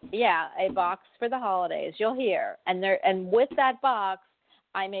doing, a box for the holidays. You'll hear. And with that box,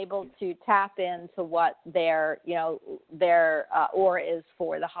 I'm able to tap into what their aura is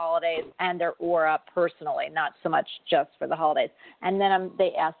for the holidays and their aura personally, not so much just for the holidays. And then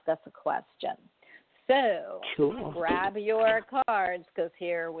they ask us a question. So cool. Grab your cards because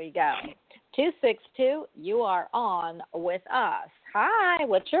here we go. 262, you are on with us. Hi,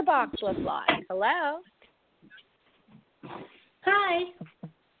 what's your box look like? Hello? Hi,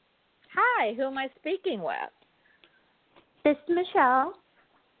 Hi, who am I speaking with? this is Michelle.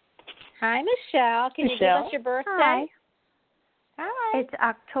 Hi, Michelle. Can you give us your birthday? Hi. Hi. It's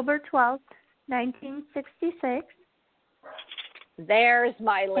October 12th, 1966. There's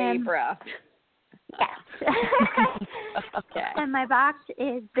my Libra. Yes. Okay. And my box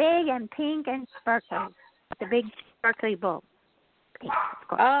is big and pink and sparkly. The big sparkly bulb. Pink, of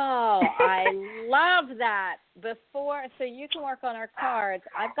course. Oh, I love that. So you can work on our cards.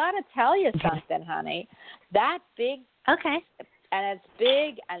 I've got to tell you something, honey. That big, Okay. and it's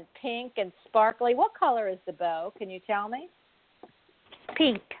big and pink and sparkly. What color is the bow? Can you tell me?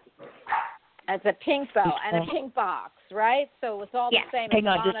 Pink. It's a pink bow and a pink box, right? So it's all the same. Hang it's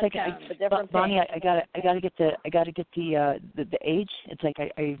on just a second. monotone, but different Bonnie, pink. I gotta get the age. It's like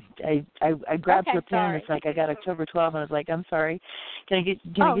I grabbed Okay, her pen and sorry. it's like I got October 12th and I was like, I'm sorry. Can I get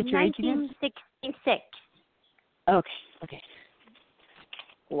your age again? 1966. Okay.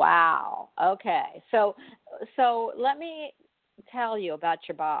 Wow. Okay. So let me tell you about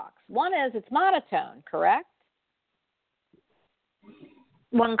your box. One is it's monotone, correct?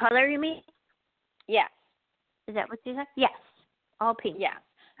 One color, you mean? Yes. Is that what you said? Yes. All pink. Yes.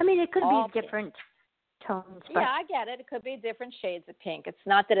 I mean, it could All be pink. different tones. But Yeah, I get it. It could be different shades of pink. It's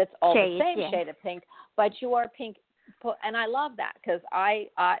not that it's all Shades, the same yeah. shade of pink, but you are pink, and I love that because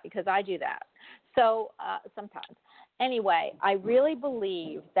I do that. So sometimes. Anyway, I really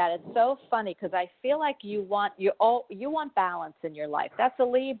believe that it's so funny because I feel like you want balance in your life. That's a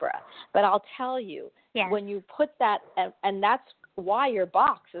Libra, but I'll tell you when you put that, and that's why your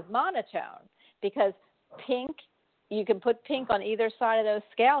box is monotone, because pink, you can put pink on either side of those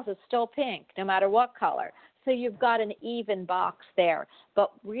scales. It's still pink, no matter what color. So you've got an even box there.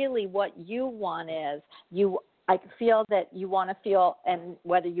 But really, what you want is I feel that you want to feel, and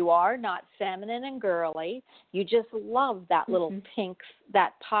whether you are not feminine and girly, you just love that little pink,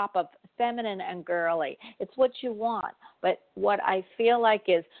 that pop of feminine and girly. It's what you want. But what I feel like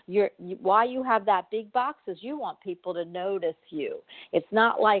is why you have that big box is you want people to notice you. It's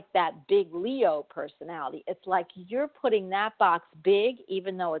not like that big Leo personality. It's like you're putting that box big,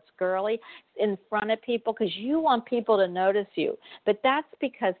 even though it's girly, in front of people because you want people to notice you. But that's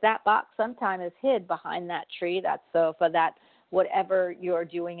because that box sometimes is hid behind that tree, that sofa, that whatever you're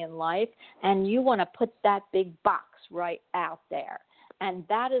doing in life, and you want to put that big box right out there. And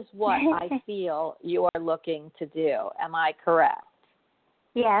that is what I feel you are looking to do. Am I correct?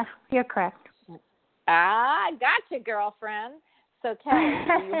 Yeah, you're correct. I got you, girlfriend. So, Kelly,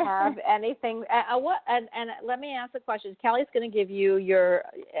 do you have anything? And let me ask a question. Kelly's going to give you your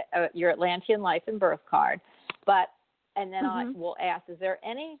Atlantean life and birth card, and then I will ask: is there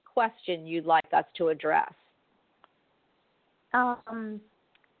any question you'd like us to address? Love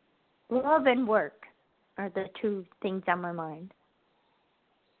and work are the two things on my mind.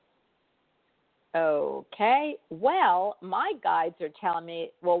 Okay. Well, my guides are telling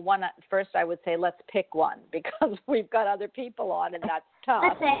me, first I would say let's pick one because we've got other people on and that's tough.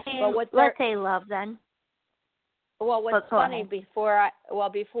 Let's say love then. Well, what's funny, before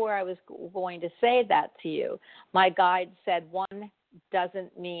I was going to say that to you, my guide said one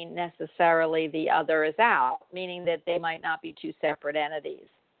doesn't mean necessarily the other is out, meaning that they might not be two separate entities.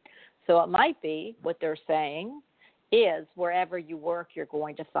 So it might be what they're saying is wherever you work, you're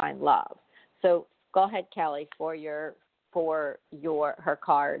going to find love. So Go ahead, Kelly, for her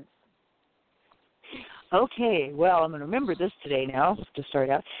cards. Okay, well, I'm going to remember this today now to start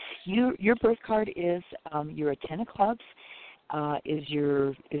out. Your birth card is your 10 of clubs. Is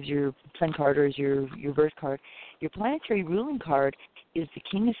your sun card, or is your birth card. Your planetary ruling card is the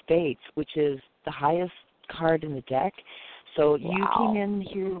King of Spades, which is the highest card in the deck. So you came in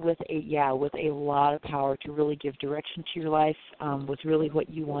here with a lot of power to really give direction to your life, with really what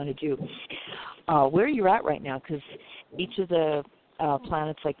you want to do. Where you're at right now, because each of the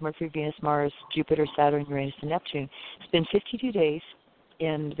planets like Mercury, Venus, Mars, Jupiter, Saturn, Uranus, and Neptune spend 52 days,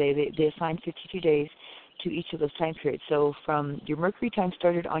 and they assign 52 days to each of those time periods. So from your Mercury time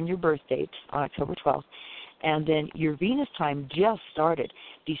started on your birth date on October 12th, and then your Venus time just started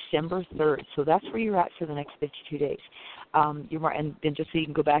December 3rd. So that's where you're at for the next 52 days. And then just so you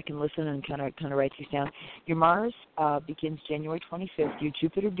can go back and listen and kind of write these down. Your Mars begins January 25th. Your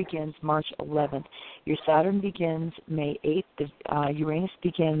Jupiter begins March 11th. Your Saturn begins May 8th. Uranus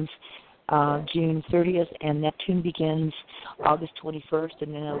begins June 30th, and Neptune begins August 21st,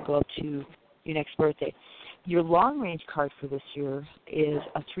 and then it'll go up to your next birthday. Your long-range card for this year is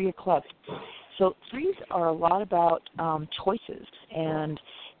a 3 of clubs. So 3s are a lot about choices and,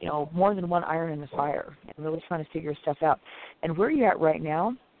 more than one iron in the fire, and really trying to figure stuff out. And where you're at right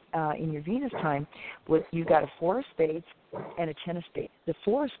now, in your Venus time, you've got a 4 of spades and a 10 of spades. The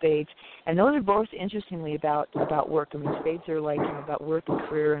 4 of spades, and those are both interestingly about work. I mean, spades are like about work and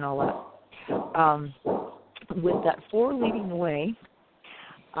career and all that. With that 4 leading the way,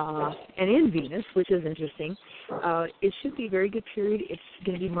 and in Venus, which is interesting, it should be a very good period. It's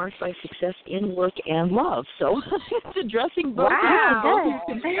going to be marked by success in work and love. So it's addressing both. Wow.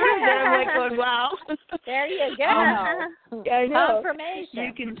 I'm like going, wow. There you go. I know.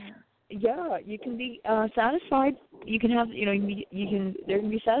 Confirmation. You can be satisfied. You can have, there can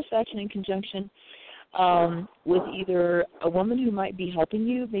be satisfaction in conjunction with either a woman who might be helping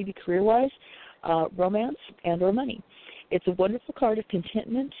you, maybe career-wise, romance, and or money. It's a wonderful card of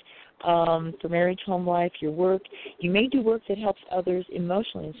contentment for marriage, home life, your work. You may do work that helps others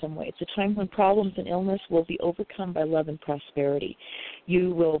emotionally in some way. It's a time when problems and illness will be overcome by love and prosperity.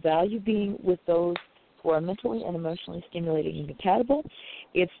 You will value being with those who are mentally and emotionally stimulating and compatible.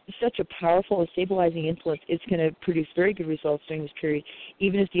 It's such a powerful and stabilizing influence. It's going to produce very good results during this period,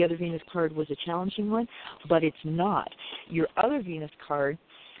 even if the other Venus card was a challenging one, but it's not. Your other Venus card,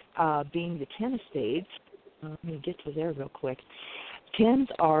 being the 10 of spades, let me get to there real quick. 10s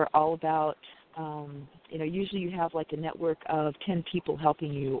are all about, usually you have like a network of 10 people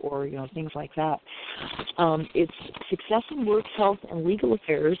helping you, or, things like that. It's success in work, health, and legal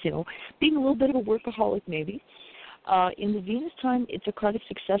affairs, being a little bit of a workaholic maybe. In the Venus time, it's a card of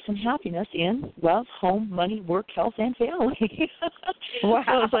success and happiness in love, home, money, work, health, and family. Wow.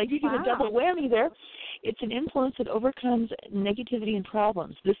 So it's like you get a double whammy there. It's an influence that overcomes negativity and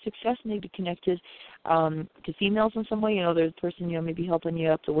problems. This success may be connected to females in some way. There's a person, maybe helping you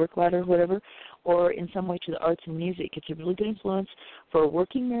up the work ladder or whatever, or in some way to the arts and music. It's a really good influence for a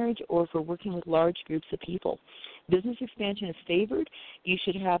working marriage or for working with large groups of people. Business expansion is favored. You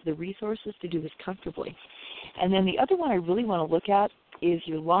should have the resources to do this comfortably. And then the other one I really want to look at is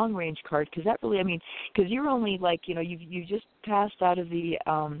your long-range card, because that really, because you're only you just passed out of the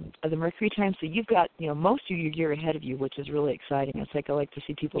Mercury time, so you've got, most of your year ahead of you, which is really exciting. It's like I like to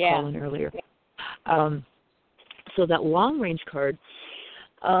see people call in earlier. So that long-range card,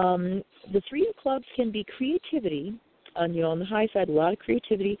 the 3 of clubs can be creativity, on the high side, a lot of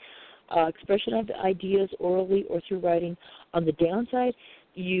creativity, expression of ideas orally or through writing. On the downside,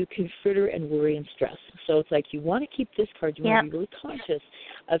 you can fritter and worry and stress. So it's like you want to keep this card. You want to be really conscious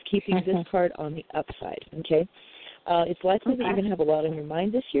of keeping this card on the upside, okay? It's likely that you're going to have a lot on your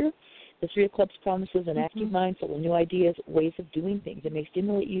mind this year. The 3 of clubs promises an active mind full of new ideas, ways of doing things. It may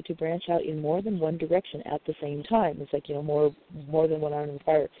stimulate you to branch out in more than one direction at the same time. It's like, more than one iron in the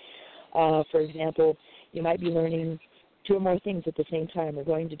fire. For example, you might be learning 2 or more things at the same time, or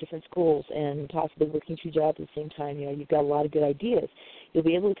going to different schools and possibly working 2 jobs at the same time. You've got a lot of good ideas. You'll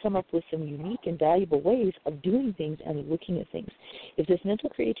be able to come up with some unique and valuable ways of doing things and looking at things. If this mental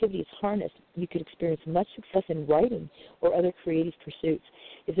creativity is harnessed, you could experience much success in writing or other creative pursuits.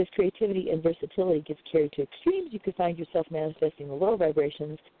 If this creativity and versatility gets carried to extremes, you could find yourself manifesting the lower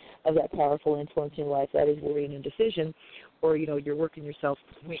vibrations of that powerful influence in your life, that is worry and indecision, or, you're working yourself.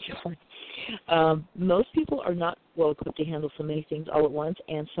 Most people are not well equipped to handle so many things all at once,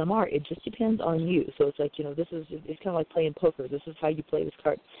 and some are. It just depends on you. So it's like, it's kind of like playing poker. This is how you play this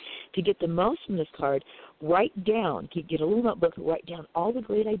card. To get the most from this card, write down, get a little notebook, write down all the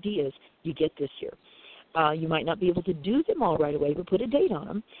great ideas you get this year. You might not be able to do them all right away, but put a date on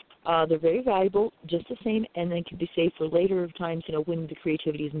them. They're very valuable, just the same, and they can be saved for later times, when the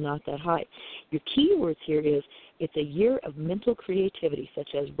creativity is not that high. Your key words here is it's a year of mental creativity, such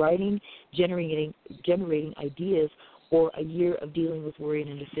as writing, generating ideas, or a year of dealing with worry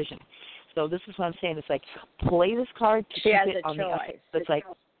and indecision. So this is what I'm saying. It's like, play this card to keep it on the up. It's like,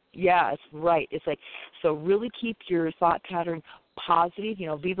 yeah, it's right. It's like, so really keep your thought pattern positive,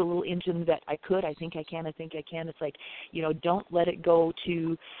 be the little engine that I think I can. It's like, don't let it go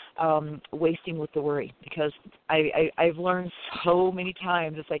to wasting with the worry, because I've learned so many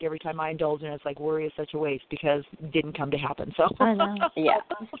times, it's like every time I indulge in it, it's like worry is such a waste because it didn't come to happen. So I know. Yeah.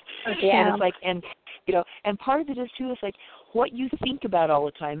 And it's like, and part of it is too, it's like what you think about all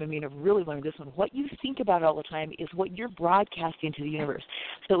the time. I've really learned this one. What you think about all the time is what you're broadcasting to the universe.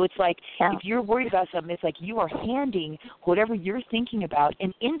 So it's like, if you're worried about something, it's like you are handing whatever you're thinking about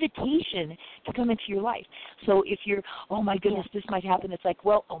an invitation to come into your life. So if you're, oh my goodness, this might happen, it's like,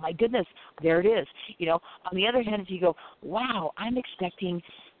 well, oh my goodness, there it is. On the other hand, if you go, wow, I'm expecting,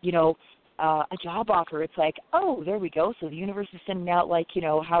 a job offer, it's like, oh, there we go. So the universe is sending out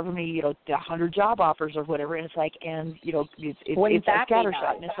however many, 100 job offers or whatever, and it's like, and it's a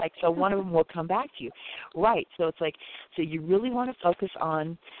scattershot, and it's like, so one of them will come back to you, right? So it's like, so you really want to focus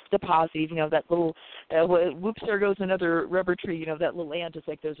on the positive. That little, whoops, there goes another rubber tree. That little ant. It's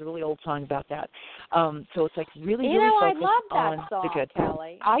like, there's a really old song about that. So it's like really I focus love that on song, the good.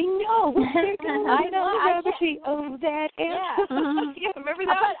 Kelly. I know. I know the rubber tree. Oh, that ant. Yeah. Remember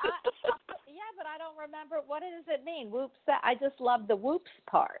that? But I don't remember. What does it mean? Whoops! I just love the whoops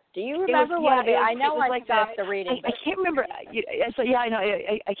part. Do you remember what it means? I know I stopped the reading. I can't remember. So I know.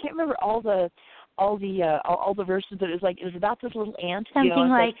 I can't remember all the verses, but it was about this little ant. Something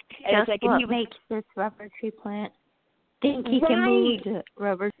like, just like, what makes this rubber tree plant think he can move the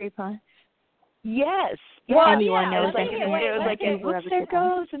rubber tree plant? Yes. Well, anyone knows that. It was like, whoops, there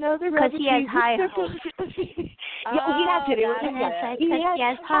goes another rubber tree. Because he has high hopes. He has to. He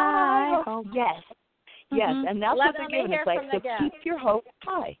has high hopes. Yes. Yes, and that's what they're giving. It's like, so keep your hope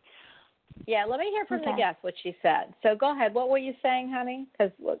high. Yeah, let me hear from the guest what she said. So go ahead. What were you saying, honey?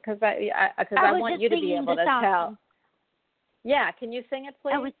 Because I want you to be able to tell. Yeah, can you sing it,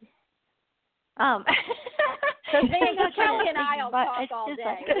 please? Because Kelly and I will talk all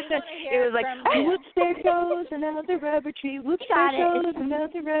day. It was like, whoops, there goes another rubber tree. Whoops, there goes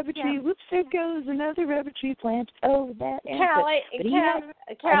another rubber tree. Whoops, there goes another rubber tree plant. Oh, that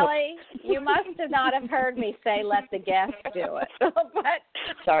Kelly, you must have not have heard me say let the guest do it. But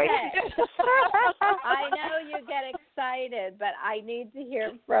sorry. Hey, I know you get excited, but I need to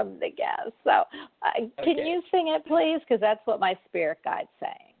hear from the guest. So can you sing it, please? Because that's what my spirit guide's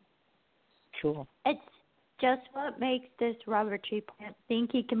saying. Cool. It's just what makes this rubber tree plant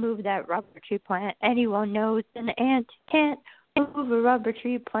think he can move that rubber tree plant. Anyone knows an ant can't move a rubber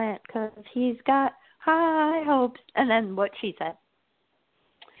tree plant because he's got high hopes. And then what she said.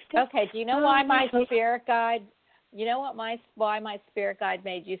 Okay, do you know why my spirit guide, why my spirit guide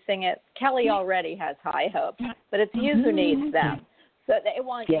made you sing it? Kelly already has high hopes, but it's you who needs them. So they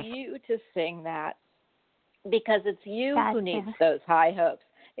want you to sing that because it's you who needs those high hopes.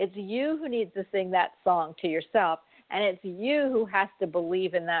 It's you who needs to sing that song to yourself, and it's you who has to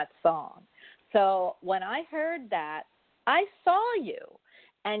believe in that song. So when I heard that, I saw you,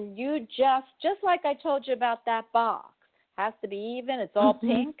 and you just like I told you about that box, has to be even. It's all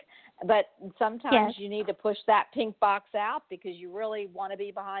pink, but sometimes you need to push that pink box out because you really want to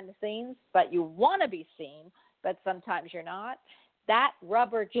be behind the scenes, but you want to be seen, but sometimes you're not. That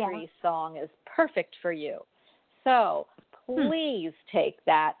rubber tree song is perfect for you. So please take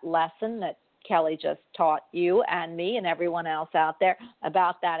that lesson that Kelly just taught you and me and everyone else out there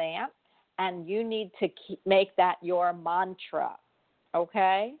about that ant, and you need to make that your mantra,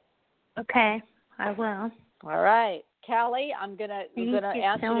 okay? Okay, I will. All right. Kelly, I'm going to ask you,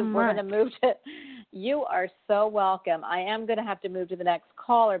 we're going to move to, you are so welcome. I am going to have to move to the next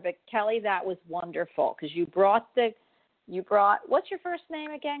caller, but Kelly, that was wonderful because you brought, what's your first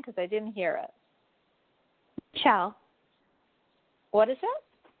name again? Because I didn't hear it. Michelle. What is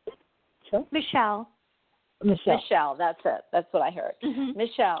it? Michelle. Michelle, that's it. That's what I heard. Mm-hmm.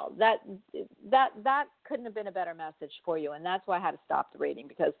 Michelle, that couldn't have been a better message for you, and that's why I had to stop the reading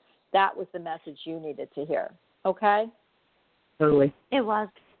because that was the message you needed to hear. Okay? Totally. It was.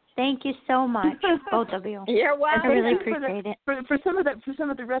 Thank you so much, both of you. You're welcome. I really appreciate it. For some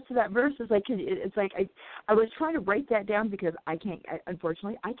of the rest of that verse, it's like I was trying to write that down because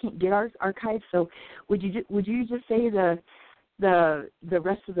unfortunately I can't get our archives. So would you just say the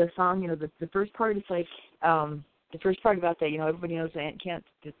rest of the song? The first part is like The first part about that, everybody knows the ant can't.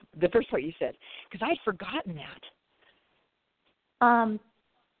 The first part you said, because I'd forgotten that.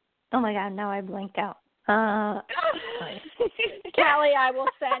 Oh my God! Now I blinked out. Kelly, I will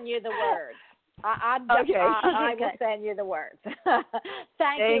send you the words. I will send you the words.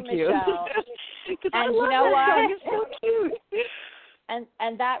 Thank you, Michelle. And you know what? It's so cute.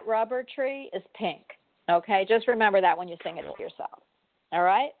 And that rubber tree is pink. Okay, just remember that when you sing it to yourself. All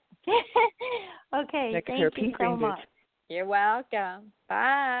right. Okay. Thank you so much. You're welcome.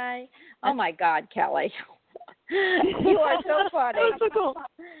 Bye. Oh my God, Kelly, you are so funny. That was so cool.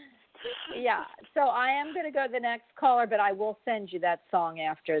 Yeah, so I am going to go to the next caller, but I will send you that song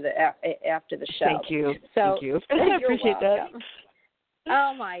after the show. Thank you. So, Thank you. I appreciate welcome. That.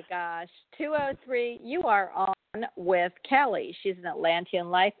 Oh my gosh, 203, you are on with Kelly. She's an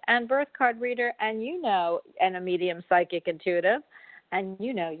Atlantean life and birth card reader, and and a medium psychic intuitive, and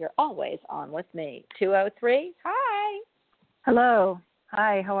you're always on with me. 203, hi. Hello.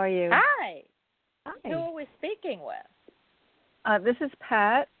 Hi. How are you? Hi. Hi. Who are we speaking with? This is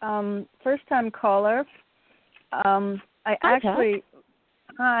Pat, first-time caller. Hi.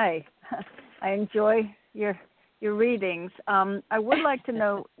 I enjoy your readings. I would like to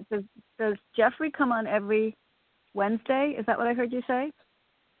know, does Jeffrey come on every Wednesday? Is that what I heard you say?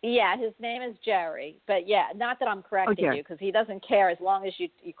 Yeah, his name is Jerry. But, yeah, not that I'm correcting you, because he doesn't care as long as you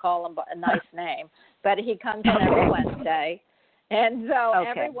call him a nice name. But he comes in every Wednesday. And so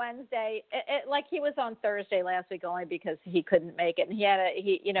every Wednesday, like he was on Thursday last week only because he couldn't make it.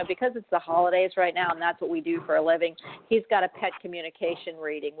 And because it's the holidays right now and that's what we do for a living, he's got a pet communication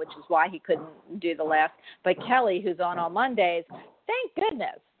reading, which is why he couldn't do the last. But Kelly, who's on Mondays, thank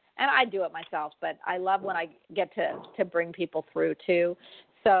goodness. And I do it myself, but I love when I get to bring people through too.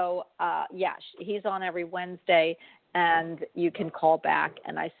 So, he's on every Wednesday. And you can call back,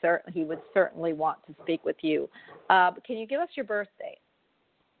 and he would certainly want to speak with you. Can you give us your birth date?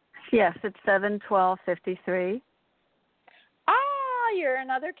 Yes, it's 7/12/53. Ah, you're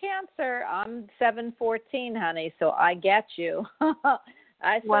another Cancer. I'm 7/14, honey, so I get you.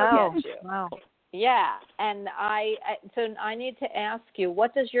 I still get you. Wow. Yeah, and so I need to ask you,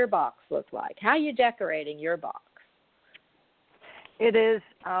 what does your box look like? How are you decorating your box? It is.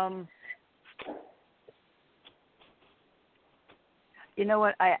 You know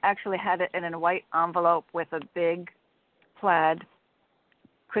what? I actually had it in a white envelope with a big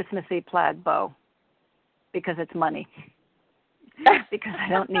Christmassy plaid bow, because it's money. Because I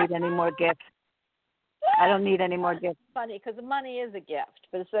don't need any more gifts. Funny, because money is a gift,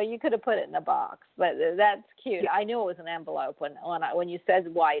 but so you could have put it in a box. But that's cute. I knew it was an envelope when you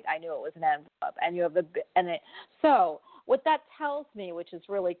said white. I knew it was an envelope, and you have so what that tells me, which is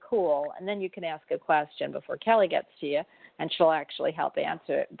really cool, and then you can ask a question before Kelly gets to you, and she'll actually help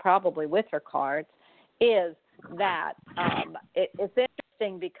answer it, probably with her cards, is that it's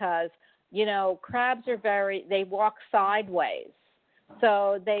interesting because, crabs they walk sideways.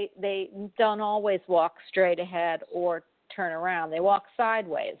 So they don't always walk straight ahead or turn around. They walk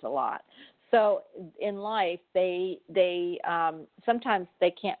sideways a lot. So in life, they sometimes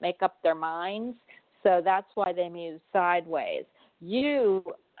they can't make up their minds. So that's why they move sideways.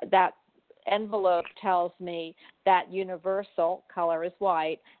 That envelope tells me that universal color is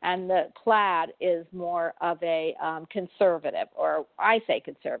white, and the plaid is more of a conservative, or I say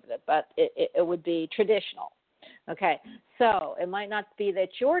conservative, but it would be traditional. Okay, so it might not be that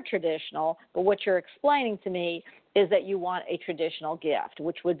you're traditional, but what you're explaining to me is that you want a traditional gift,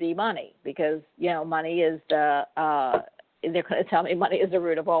 which would be money, because, money is they're going to tell me money is the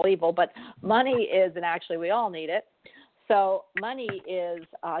root of all evil, but money is, and actually we all need it. So money is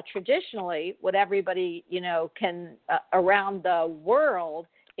traditionally what everybody, can, around the world,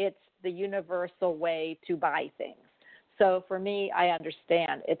 it's the universal way to buy things. So for me, I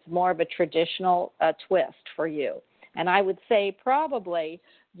understand. It's more of a traditional twist for you. And I would say probably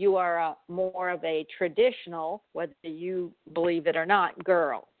you are more of a traditional, whether you believe it or not,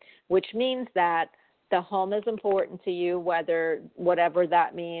 girl, which means that the home is important to you, whatever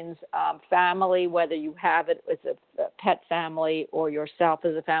that means, family, whether you have it as a pet family or yourself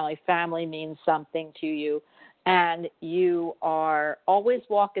as a family. Family means something to you. And you are always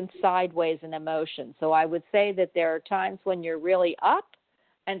walking sideways in emotion. So I would say that there are times when you're really up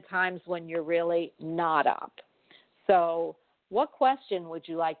and times when you're really not up. So what question would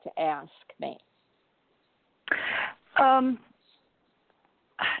you like to ask me?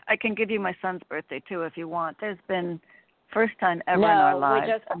 I can give you my son's birthday, too, if you want. There's been first time ever in our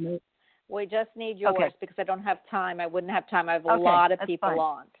lives. We just need yours because I don't have time. I wouldn't have time. I have a lot of people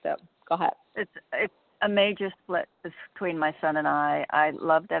on. So go ahead. It's a major split between my son and I. I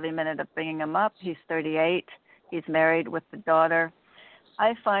loved every minute of bringing him up. He's 38. He's married with the daughter.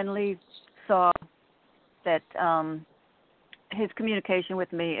 I finally saw that his communication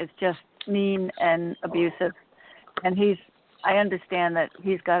with me is just mean and abusive. And I understand that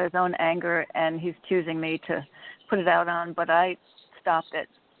he's got his own anger and he's choosing me to put it out on, but I stopped it.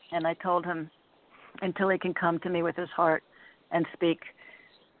 And I told him until he can come to me with his heart and speak,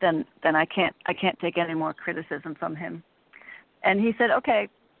 then I can't take any more criticism from him. And he said, okay,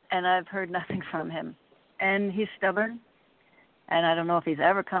 and I've heard nothing from him. And he's stubborn, and I don't know if he's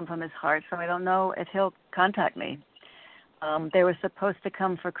ever come from his heart, so I don't know if he'll contact me. They were supposed to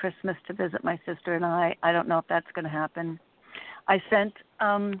come for Christmas to visit my sister and I. I don't know if that's going to happen. I sent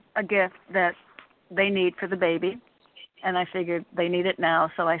a gift that they need for the baby, and I figured they need it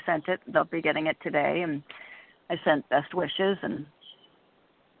now, so I sent it. They'll be getting it today, and I sent best wishes, and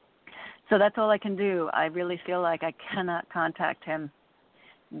so that's all I can do. I really feel like I cannot contact him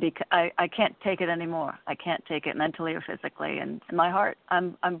because I can't take it anymore. I can't take it mentally or physically, and in my heart,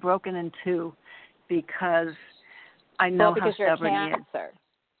 I'm broken in two because I know how stubborn he is.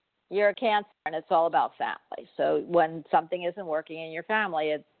 You're a Cancer, and it's all about family. So when something isn't working in your family,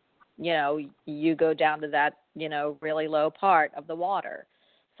 it's, you go down to that, really low part of the water.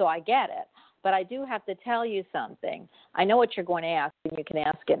 So I get it. But I do have to tell you something. I know what you're going to ask, and you can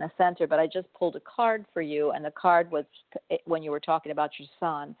ask it in a center, but I just pulled a card for you, and the card was when you were talking about your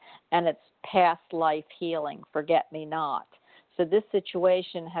son, and it's past life healing, forget me not. So this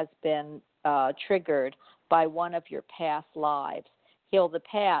situation has been triggered by one of your past lives. Heal the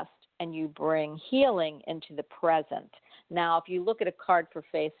past, and you bring healing into the present. Now, if you look at a card for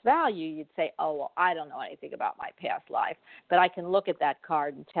face value, you'd say, oh, well, I don't know anything about my past life. But I can look at that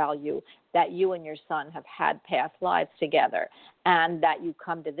card and tell you that you and your son have had past lives together and that you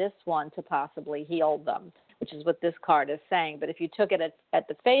come to this one to possibly heal them, which is what this card is saying. But if you took it at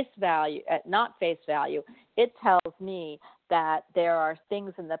the face value, at not face value, it tells me that there are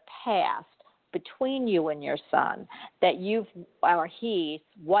things in the past between you and your son that he's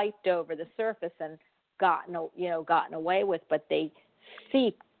wiped over the surface and gotten away with, but they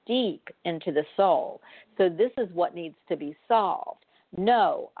seep deep into the soul. So this is what needs to be solved.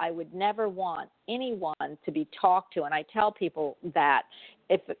 No, I would never want anyone to be talked to, and I tell people that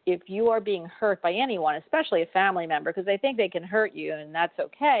if you are being hurt by anyone, especially a family member, because they think they can hurt you, and that's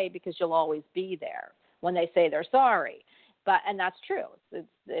okay because you'll always be there when they say they're sorry. And that's true.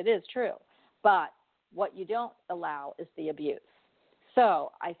 It is true. But what you don't allow is the abuse.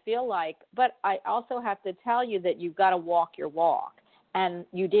 So I feel like, but I also have to tell you that you've got to walk your walk. And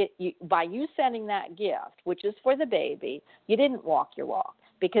by you sending that gift, which is for the baby, you didn't walk your walk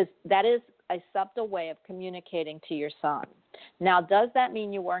because that is a subtle way of communicating to your son. Now, does that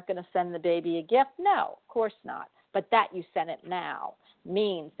mean you weren't going to send the baby a gift? No, of course not. But that you sent it now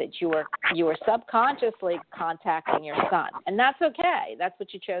means that you were subconsciously contacting your son. And that's okay. That's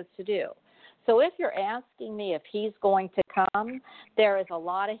what you chose to do. So if you're asking me if he's going to come, there is a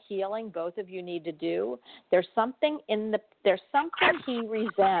lot of healing both of you need to do. There's something he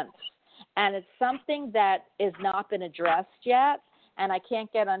resents, and it's something that has not been addressed yet, and I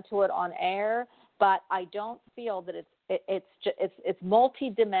can't get onto it on air, but I don't feel that it's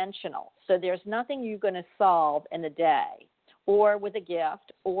multidimensional. So there's nothing you're going to solve in a day or with a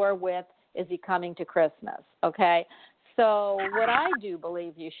gift or with is he coming to Christmas, okay? So what I do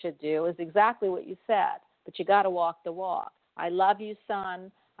believe you should do is exactly what you said, but you got to walk the walk. I love you, son.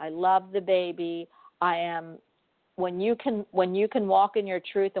 I love the baby. When you can walk in your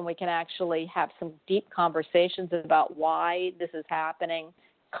truth and we can actually have some deep conversations about why this is happening,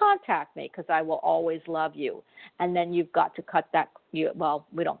 contact me because I will always love you. And then you've got to cut that. We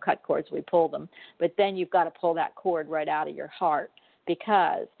don't cut cords, we pull them. But then you've got to pull that cord right out of your heart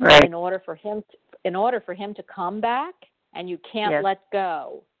because in order for him to come back, and you can't let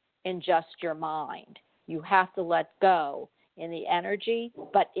go in just your mind. You have to let go in the energy,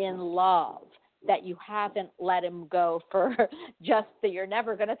 but in love, that you haven't let him go for just that you're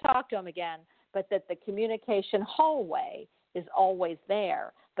never going to talk to him again, but that the communication hallway is always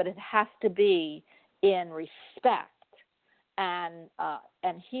there, but it has to be in respect and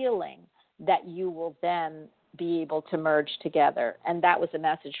healing that you will then be able to merge together. And that was a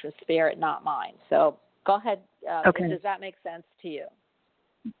message from Spirit, not mine. So go ahead. Okay. Does that make sense to you?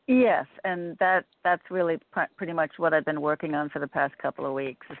 Yes, and that's really pretty much what I've been working on for the past couple of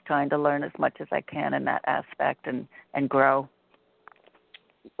weeks, is trying to learn as much as I can in that aspect and grow.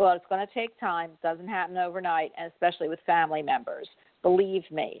 Well, it's going to take time. It doesn't happen overnight, and especially with family members. Believe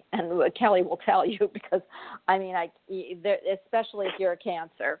me, and Kelly will tell you because, especially if you're a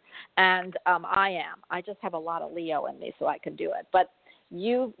Cancer, and I am. I just have a lot of Leo in me, so I can do it. But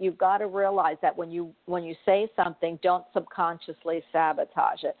you've got to realize that when you say something, don't subconsciously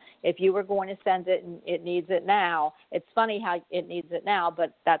sabotage it. If you were going to send it and it needs it now, it's funny how it needs it now,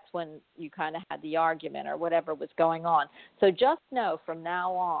 but that's when you kind of had the argument or whatever was going on. So just know from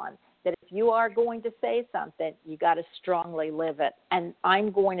now on that if you are going to say something, you got to strongly live it. And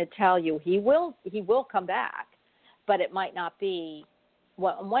I'm going to tell you, he will come back, but it might not be.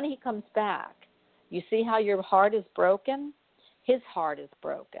 When he comes back, you see how your heart is broken? His heart is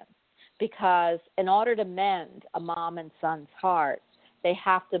broken, because in order to mend a mom and son's heart, they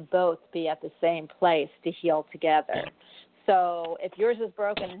have to both be at the same place to heal together. So if yours is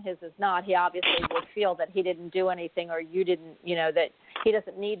broken and his is not, he obviously will feel that he didn't do anything, or you didn't, that he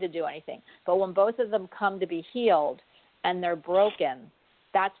doesn't need to do anything. But when both of them come to be healed and they're broken,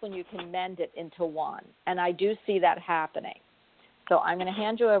 that's when you can mend it into one. And I do see that happening. So I'm going to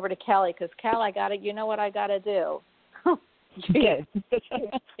hand you over to Kelly, because Kel, you know what I got to do. Yes.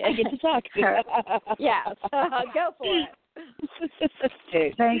 I get to talk. Yes. Go for it.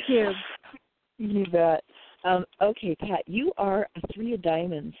 Okay. Thank you. You bet. Okay, Pat, you are a 3 of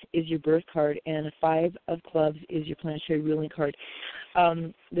diamonds is your birth card, and a 5 of clubs is your planetary ruling card.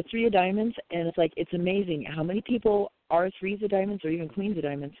 The 3 of diamonds, and it's amazing how many people are 3s of diamonds or even queens of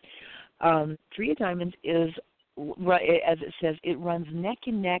diamonds. 3 of diamonds is, as it says, it runs neck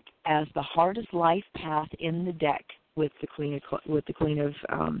and neck as the hardest life path in the deck with the queen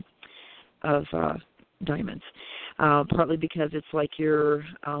of diamonds. Partly because it's like your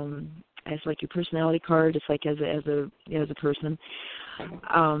personality card. It's like as a person.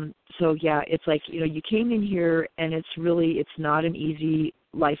 So yeah, it's like you came in here, and it's not an easy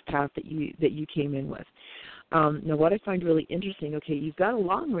life path that you came in with. Now, what I find really interesting, okay, you've got a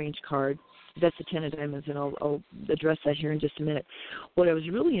long range card. That's the 10 of diamonds, and I'll address that here in just a minute. What I was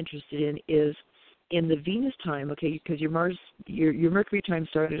really interested in is in the Venus time, okay, because your Mercury time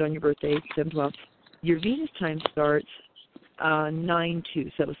started on your birthday, 7/12. Your Venus time starts 9/2,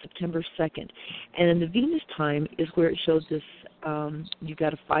 so it was September 2nd. And in the Venus time is where it shows this, you've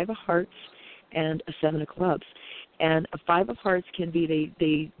got a 5 of hearts and a 7 of clubs. And a 5 of hearts can be,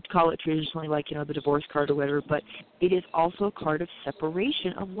 they call it traditionally like, the divorce card or whatever, but it is also a card of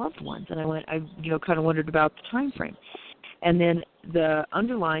separation of loved ones. And I kind of wondered about the time frame. And then the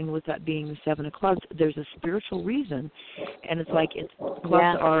underlying with that being the 7 of clubs, there's a spiritual reason, and it's like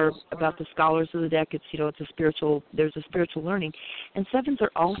clubs are about the scholars of the deck. It's there's a spiritual learning, and 7s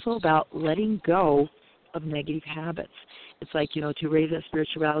are also about letting go of negative habits. It's like to raise that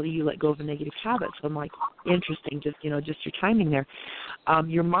spirituality, you let go of the negative habits. So I'm like, interesting, just your timing there.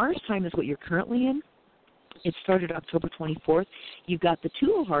 Your Mars time is what you're currently in. It started October 24th. You've got the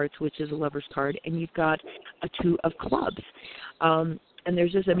 2 of hearts, which is a lover's card, and you've got a 2 of clubs. And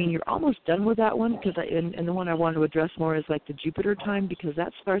there's you're almost done with that one, and the one I want to address more is like the Jupiter time, because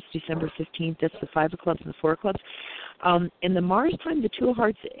that starts December 15th. That's the 5 of clubs and the 4 of clubs. In the Mars time, the 2 of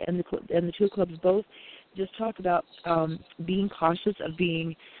hearts and the 2 of clubs both just talk about being cautious of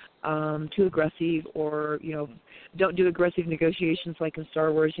being too aggressive, or, don't do aggressive negotiations like in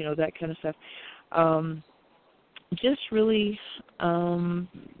Star Wars, that kind of stuff. Just really,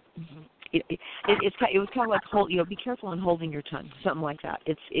 it was kind of like be careful in holding your tongue, something like that.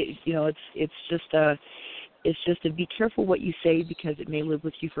 It's just to be careful what you say, because it may live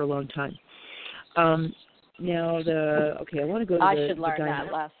with you for a long time. Now I want to go to I should learn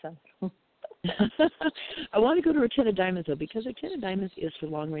that lesson. I want to go to a 10 of diamonds, though, because a 10 of diamonds is the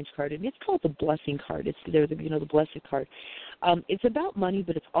long-range card, and it's called the blessing card. It's the blessed card. It's about money,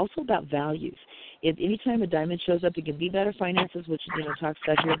 but it's also about values. Anytime a diamond shows up, it can be better finances, which talks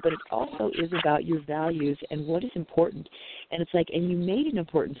about here, but it also is about your values and what is important. And it's like, and you made an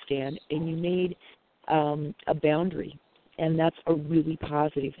important stand, and you made a boundary. And that's a really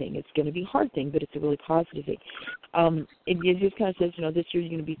positive thing. It's going to be a hard thing, but it's a really positive thing. It just kind of says, this year you're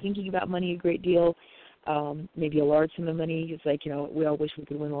going to be thinking about money a great deal, maybe a large sum of money. It's like, we all wish we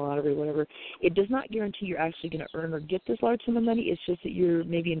could win the lottery or whatever. It does not guarantee you're actually going to earn or get this large sum of money. It's just that you're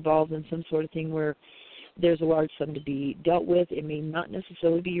maybe involved in some sort of thing where there's a large sum to be dealt with. It may not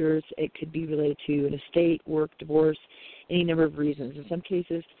necessarily be yours. It could be related to an estate, work, divorce, any number of reasons. In some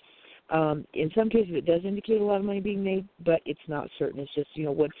cases, it does indicate a lot of money being made, but it's not certain. It's just,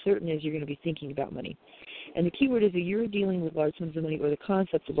 what's certain is you're going to be thinking about money. And the key word is that you're dealing with large sums of money, or the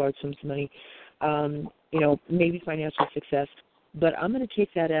concept of large sums of money, maybe financial success. But I'm going to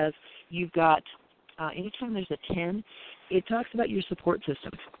take that as you've got, anytime there's a 10, it talks about your support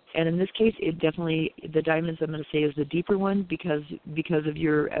system. And in this case, it definitely, the diamonds I'm going to say is the deeper one because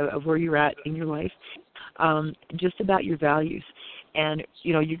of where you're at in your life, just about your values. And,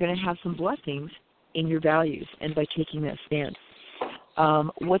 you're going to have some blessings in your values and by taking that stand.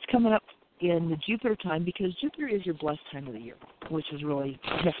 What's coming up in the Jupiter time, because Jupiter is your blessed time of the year, which is really,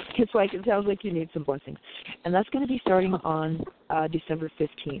 it's like, it sounds like you need some blessings. And that's going to be starting on December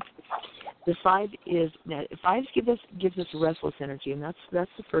 15th. The fives gives us restless energy, and that's the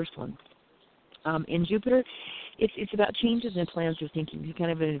first one. In Jupiter, it's about changes in plans or thinking. It's kind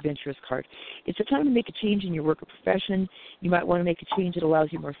of an adventurous card. It's a time to make a change in your work or profession. You might want to make a change that allows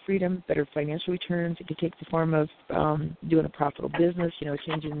you more freedom, better financial returns. It could take the form of doing a profitable business,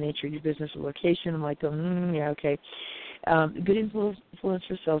 changing the nature of your business or location. I'm like, okay. Good influence for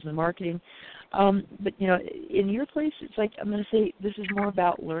sales and marketing. But, in your place, it's like, I'm going to say this is more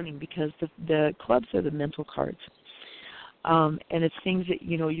about learning, because the clubs are the mental cards. And it's things that,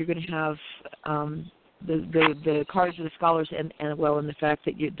 you're going to have the cards of the scholars and the fact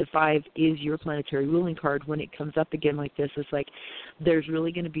that the 5 is your planetary ruling card. When it comes up again like this, it's like there's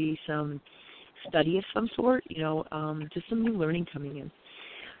really going to be some study of some sort, just some new learning coming in.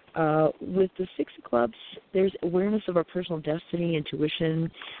 With the 6 of clubs, there's awareness of our personal destiny,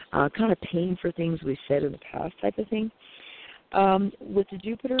 intuition, kind of paying for things we've said in the past type of thing. With the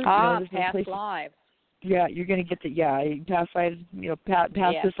Jupiter, there's past lives. Yeah, you're going to get past lives,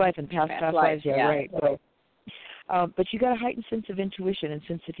 past this life and past lives. Yeah, right. But you got a heightened sense of intuition and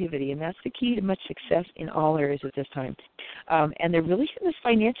sensitivity, and that's the key to much success in all areas at this time. And they're really in this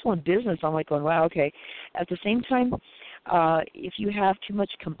financial and business. I'm like going, wow, okay. At the same time, if you have too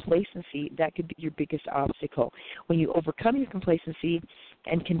much complacency, that could be your biggest obstacle. When you overcome your complacency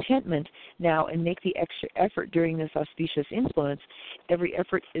and contentment now and make the extra effort during this auspicious influence, every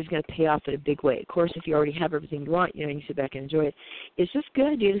effort is going to pay off in a big way. Of course, if you already have everything you want, you sit back and enjoy it. It's just a good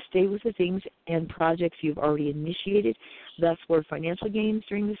idea to stay with the things and projects you've already initiated. That's where financial gains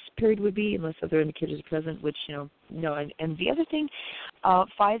during this period would be, unless other indicators are present, which, no. And the other thing,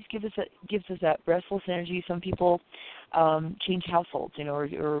 5 gives us that restless energy. Some people change households,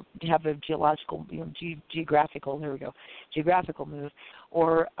 or have a geographical move.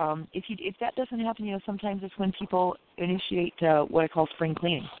 Or if that doesn't happen, sometimes it's when people initiate what I call spring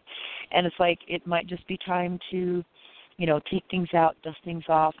cleaning. And it's like it might just be time to, take things out, dust things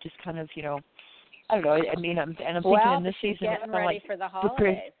off, just kind of, I don't know. I mean, I'm thinking in this season, getting ready for the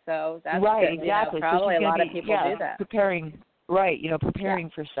holidays, so that's right, good. exactly. Probably so a lot of people do that. Preparing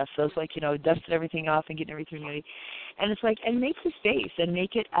for stuff. So it's like, dusting everything off and getting everything ready. And it's like, and make the space and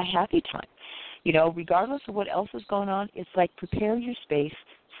make it a happy time. Regardless of what else is going on, it's like prepare your space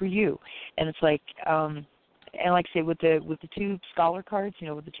for you. And it's like, and like I say, with the 2 scholar cards,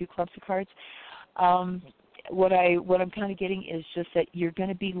 with the 2 clubs of cards, what I'm kind of getting is just that you're going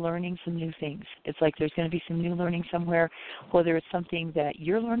to be learning some new things. It's like there's going to be some new learning somewhere, whether it's something that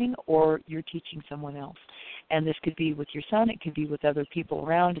you're learning or you're teaching someone else. And this could be with your son, it could be with other people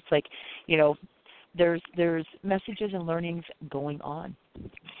around. It's like, there's messages and learnings going on.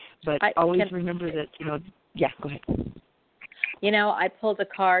 But always remember that, go ahead. I pulled a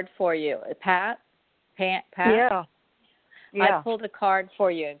card for you. Pat? Yeah. I pulled a card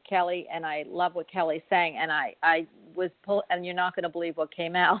for you, Kelly, and I love what Kelly's saying. And I was and you're not going to believe what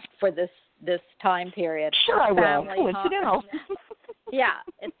came out for this time period. Sure, I will. Coincidental. Yeah,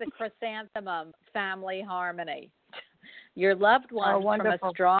 it's the chrysanthemum, family harmony. Your loved ones from a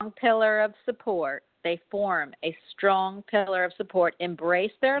strong pillar of support. They form a strong pillar of support.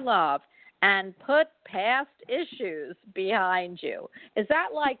 Embrace their love and put past issues behind you. Is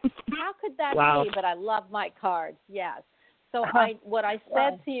that like, how could that be? But I love my cards. Yes. So what I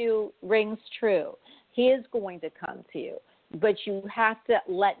said to you rings true. He is going to come to you, but you have to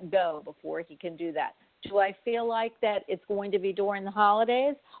let go before he can do that. Do I feel like that it's going to be during the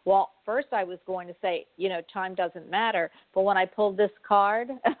holidays? Well, first I was going to say, time doesn't matter. But when I pulled this card,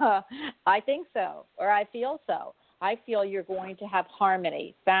 I think so, or I feel so. I feel you're going to have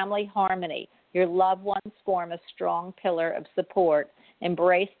harmony, family harmony. Your loved ones form a strong pillar of support.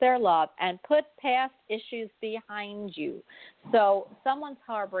 Embrace their love and put past issues behind you. So someone's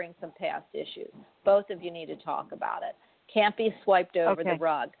harboring some past issues. Both of you need to talk about it. Can't be swiped over the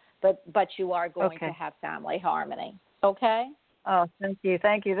rug, but you are going to have family harmony. Okay? Oh, thank you.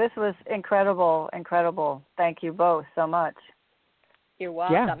 This was incredible. Thank you both so much. You're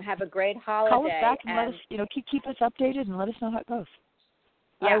welcome. Yeah. Have a great holiday. Call us back and let us, keep us updated and let us know how it goes.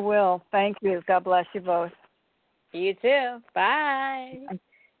 Yeah. I will. Thank you. God bless you both. You too. Bye.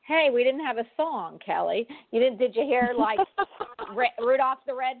 Hey, we didn't have a song, Kelly. Did you hear like Rudolph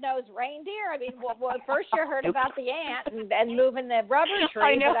the Red-Nosed Reindeer? I mean, well, first you heard about the ant and moving the rubber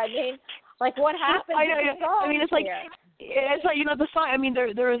tree, but I mean, like what happened to the song? I mean, it's like It's like, the song. I mean, there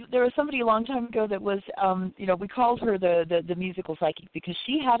was somebody a long time ago that was, we called her the musical psychic because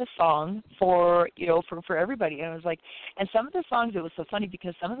she had a song for everybody, and it was like, and some of the songs, it was so funny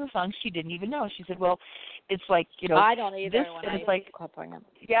because some of the songs she didn't even know. She said, well, it's like, I don't either. this, when and I it's like,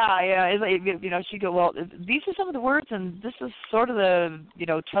 yeah, it's like, she'd go, well, these are some of the words, and this is sort of the,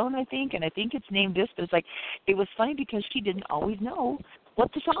 tone, I think, and I think it's named this, but it's like, it was funny because she didn't always know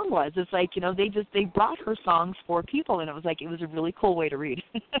what the song was. It's like, they brought her songs for people, and it was a really cool way to read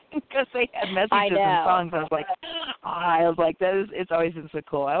because they had messages and songs. I was like, it's always been so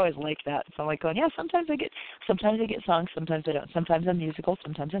cool. I always like that. So I'm like going, yeah, sometimes I get songs, sometimes I don't. Sometimes I'm musical,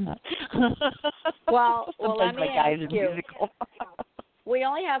 sometimes I'm not. Well, sometimes let me my guys ask are you. musical. We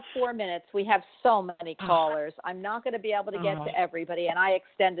only have 4 minutes. We have so many callers. I'm not going to be able to get to everybody, and I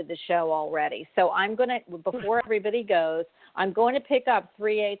extended the show already. So I'm going to, before everybody goes, I'm going to pick up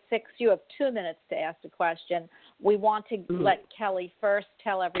 386. You have 2 minutes to ask a question. We want to let Kelly first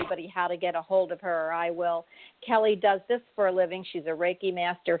tell everybody how to get a hold of her, or I will. Kelly does this for a living. She's a Reiki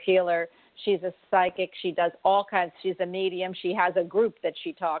master healer. She's a psychic. She does all kinds. She's a medium. She has a group that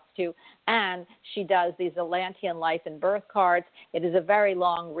she talks to, and she does these Atlantean life and birth cards. It is a very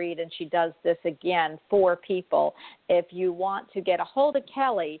long read, and she does this again for people. If you want to get a hold of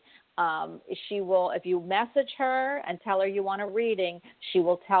Kelly, she will, if you message her and tell her you want a reading, she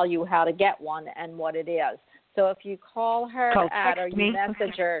will tell you how to get one and what it is. So if you call her or you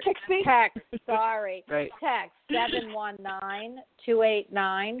message her, text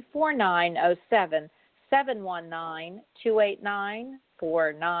 719-289-4907,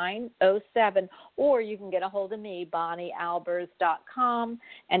 719-289-4907, or you can get a hold of me, BonnieAlbers.com,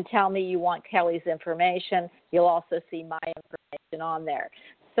 and tell me you want Kelly's information. You'll also see my information on there.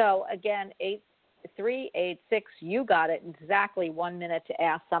 So again, 386, you got it, exactly 1 minute to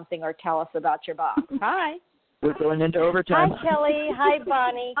ask something or tell us about your box. Hi. We're going into overtime. Hi, Kelly. Hi,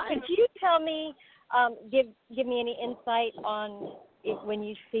 Bonnie. Could you tell me, give me any insight on when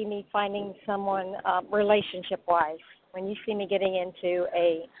you see me finding someone relationship-wise, when you see me getting into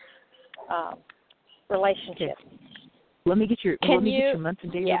a relationship? Okay. Let me get your month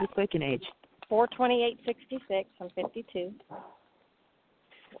and day really quick and age. 4/28/66. I'm 52.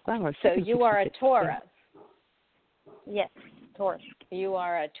 Wow, so you are a Taurus. Yes, Taurus. You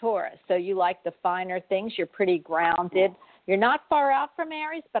are a Taurus. So you like the finer things. You're pretty grounded. You're not far out from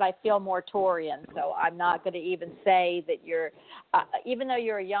Aries, but I feel more Taurian. So I'm not going to even say that you're, even though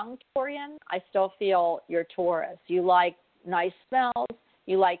you're a young Taurian, I still feel you're Taurus. You like nice smells.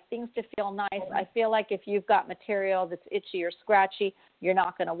 You like things to feel nice. I feel like if you've got material that's itchy or scratchy, you're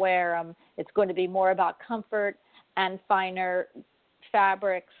not going to wear them. It's going to be more about comfort and finer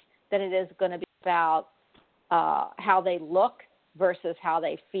fabrics than it is going to be about how they look versus how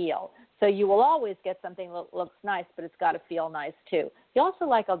they feel. So you will always get something that looks nice, but it's got to feel nice too. You also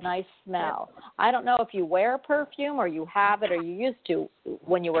like a nice smell. I don't know if you wear perfume or you have it or you used to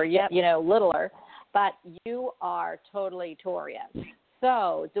when you were littler, but you are totally Taurian.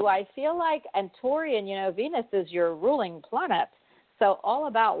 So do I feel like, and Taurian, Venus is your ruling planet. So all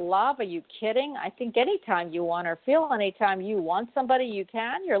about love, are you kidding? I think anytime you want or feel anytime you want somebody, you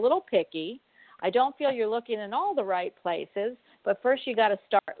can. You're a little picky. I don't feel you're looking in all the right places, but first you got to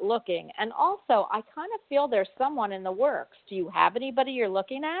start looking. And also, I kind of feel there's someone in the works. Do you have anybody you're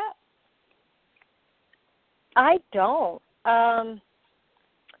looking at? I don't.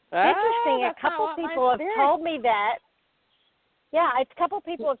 Interesting. A couple people have told me that. Yeah, a couple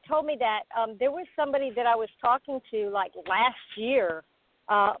people have told me that. There was somebody that I was talking to like last year.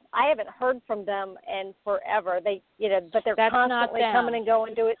 I haven't heard from them in forever. They, but they're constantly coming and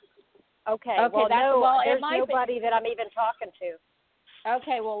going to it. Okay. Well, there's nobody that I'm even talking to.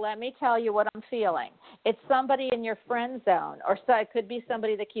 Okay, well, let me tell you what I'm feeling. It's somebody in your friend zone, or so it could be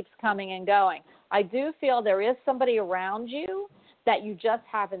somebody that keeps coming and going. I do feel there is somebody around you that you just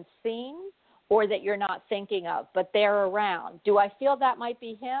haven't seen or that you're not thinking of, but they're around. Do I feel that might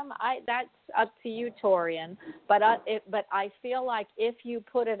be him? That's up to you, Taurian. But I feel like if you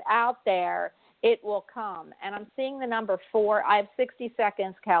put it out there, it will come. And I'm seeing the number 4. I have 60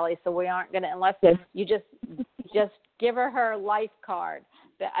 seconds, Kelly, so we aren't going to, unless you just give her life card.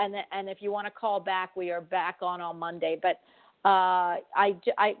 And if you want to call back, we are back on Monday. But I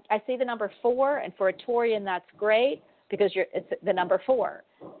see the number 4, and for a Taurian, that's great because it's the number 4.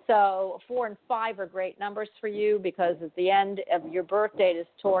 So 4 and 5 are great numbers for you because at the end of your birth date is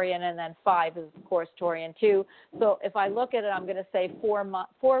Taurian, and then 5 is, of course, Taurian too. So if I look at it, I'm going to say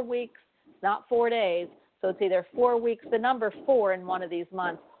 4 weeks, not 4 days. So it's either 4 weeks, the number 4 in one of these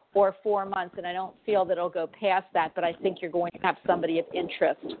months, or 4 months, and I don't feel that it'll go past that, but I think you're going to have somebody of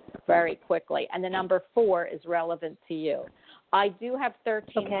interest very quickly. And the number 4 is relevant to you. I do have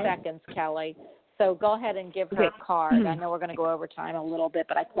 13 seconds, Kelly, so go ahead and give her a card. I know we're going to go over time a little bit,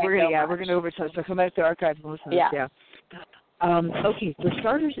 but I can't we're going to over time, so come back to the archives and listen to this. Yeah. Okay, for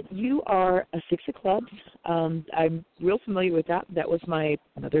starters, you are a 6 of clubs. I'm real familiar with that. That was my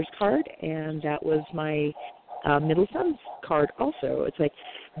mother's card, and that was my middle son's card also. It's like,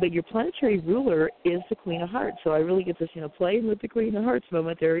 but your planetary ruler is the Queen of Hearts, so I really get this, playing with the Queen of Hearts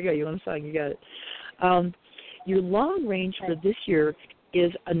moment. There you go. You want a song, you got it. Your long range for this year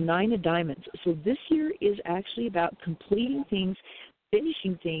is a 9 of diamonds. So this year is actually about completing things,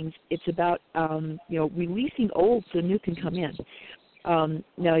 finishing things. It's about releasing old so new can come in.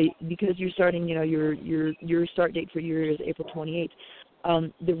 Now, because you're starting, your start date for your year is April 28th.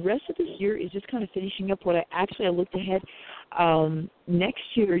 The rest of this year is just kind of finishing up what I looked ahead. Next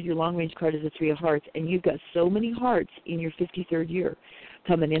year, your long range card is a 3 of hearts, and you've got so many hearts in your 53rd year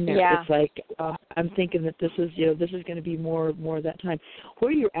coming in there. Yeah. It's like I'm thinking that this is going to be more of that time.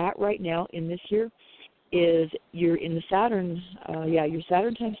 Where you're at right now in this year is you're in the Saturn. Your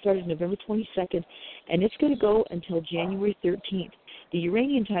Saturn time started November 22nd, and it's going to go until January 13th. The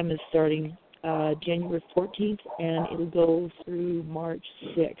Uranian time is starting January 14th, and it'll go through March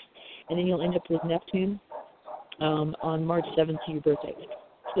 6th. And then you'll end up with Neptune on March 7th to your birthday.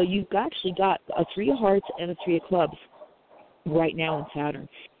 So you've actually got a 3 of hearts and a 3 of clubs right now in Saturn.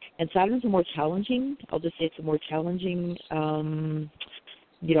 And Saturn's a more challenging, I'll just say it's a more challenging,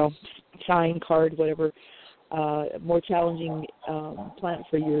 sign, card, whatever, more challenging planet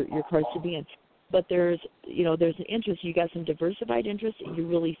for your cards to be in. But there's an interest. You got some diversified interest. You're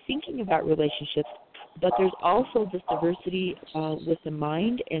really thinking about relationships. But there's also this diversity with the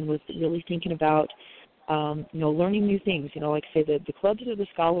mind and with really thinking about, learning new things. Like I say, the clubs are the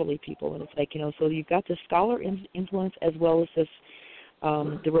scholarly people. And it's like, so you've got the scholar influence as well as this,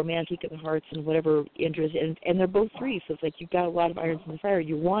 the romantic of the hearts and whatever interest. And they're both 3. So it's like you've got a lot of irons in the fire.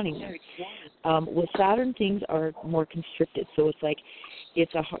 You're wanting them. With Saturn, things are more constricted. So it's like,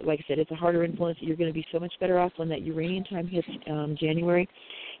 like I said, it's a harder influence. You're going to be so much better off when that Uranian time hits January.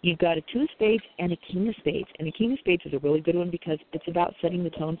 You've got a 2 of spades and a King of spades. And the King of spades is a really good one because it's about setting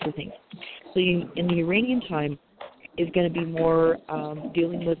the tone for things. So in the Uranian time is going to be more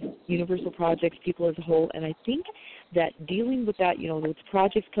dealing with universal projects, people as a whole. And I think that dealing with that, with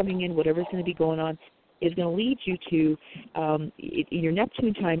projects coming in, whatever's going to be going on, is going to lead you to your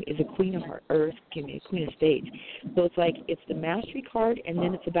Neptune time is a Queen of Queen of Spades. So it's like it's the mastery card, and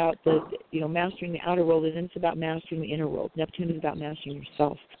then it's about the mastering the outer world, and then it's about mastering the inner world. Neptune is about mastering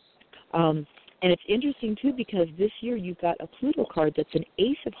yourself. And it's interesting, too, because this year you've got a Pluto card that's an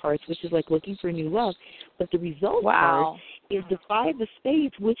Ace of Hearts, which is like looking for a new love. But the result card is the 5 of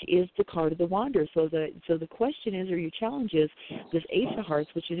Spades, which is the card of the Wanderer. So the question is, or your challenge is, this Ace of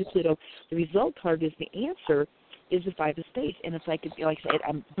Hearts, which is Pluto, the result card is the answer is the 5 of Spades. And it's like I said,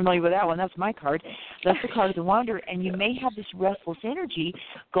 I'm familiar with that one. That's my card. That's the card of the Wanderer. And you may have this restless energy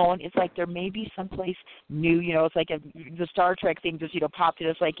going. It's like there may be someplace new. It's like the Star Trek thing just, popped in.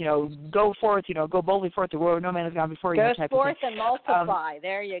 It's like, go forth, go boldly forth. The world no man has gone before you. Go forth and multiply.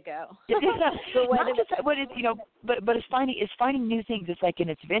 There you go. But it's finding new things. It's like an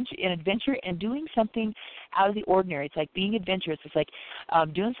adventure and doing something out of the ordinary. It's like being adventurous. It's like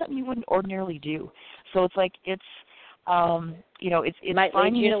doing something you wouldn't ordinarily do. So it's like it's might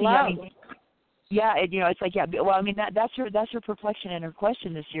finding lead you to love. It's like Well, I mean that's her perplexion and her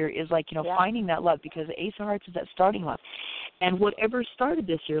question this year is like finding that love, because the Ace of Hearts is that starting love, and whatever started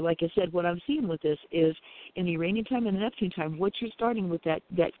this year, like I said, what I'm seeing with this is in the Uranian time and the Neptune time, what you're starting with that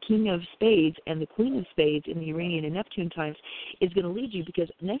King of Spades and the Queen of Spades in the Uranian and Neptune times is going to lead you, because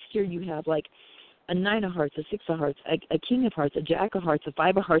next year you have like a 9 of Hearts, a 6 of Hearts, a King of Hearts, a Jack of Hearts, a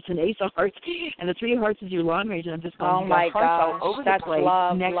 5 of Hearts, an Ace of Hearts, and the 3 of Hearts is your long range. And I'm just going, hearts all over the place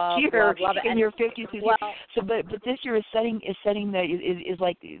next year in your 50s. Well, but this year is setting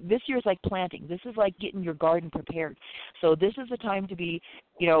like this year is like planting. This is like getting your garden prepared. So this is the time to be,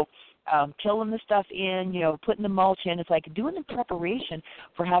 tilling the stuff in, putting the mulch in. It's like doing the preparation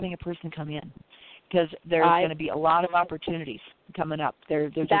for having a person come in. Because there's going to be a lot of opportunities coming up.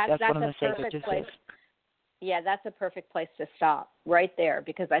 That's what I'm going to say. Yeah, that's a perfect place to stop right there,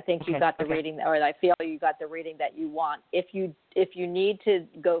 because I think you got the reading, or I feel you got the reading that you want. If you need to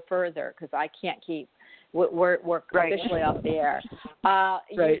go further, because I can't keep, we're officially off the air.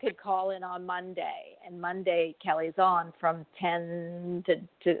 You could call in on Monday, and Monday Kelly's on from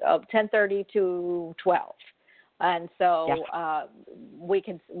 10:30 to 12. And so we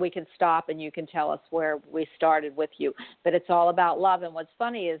can stop and you can tell us where we started with you. But it's all about love. And what's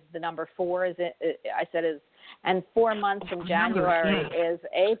funny is the number 4 and 4 months from January is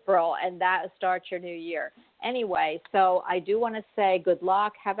April, and that starts your new year. Anyway, so I do want to say good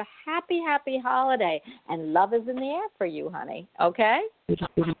luck. Have a happy, happy holiday, and love is in the air for you, honey. Okay?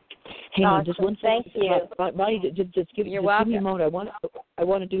 Hang on, just one second. Thank you. Bonnie, just give me a moment. I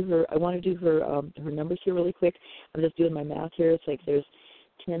want to do her numbers here really quick. I'm just doing my math here. It's like there's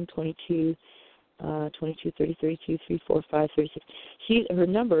 10, 22, 22, 30, 32, 3, 4, 5, 36. Her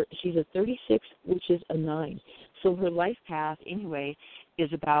number, she's a 36, which is a 9. So her life path, anyway,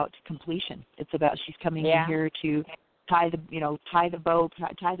 is about completion. It's about she's coming in here to tie the bow,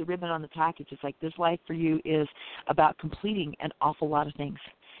 tie the ribbon on the package. It's like this life for you is about completing an awful lot of things.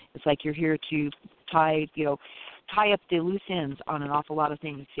 It's like you're here to tie up the loose ends on an awful lot of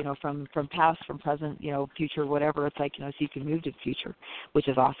things, from past, from present, future, whatever. It's like, so you can move to the future, which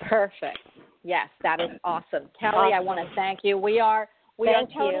is awesome. Perfect. Yes, that is awesome. Kelly, I want to thank you. We are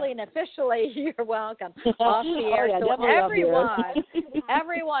totally and officially, you're welcome, off the air. So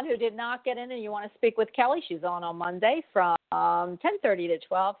everyone who did not get in and you want to speak with Kelly, she's on Monday from 10:30 to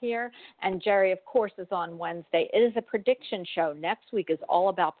 12 here. And Jerry, of course, is on Wednesday. It is a prediction show. Next week is all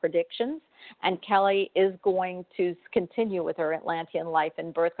about predictions. And Kelly is going to continue with her Atlantean life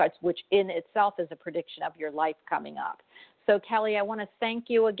and birth cards, which in itself is a prediction of your life coming up. So, Kelly, I want to thank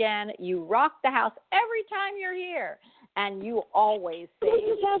you again. You rock the house every time you're here. And you always save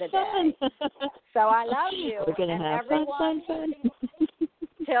the day. So I love you. We're going to have fun.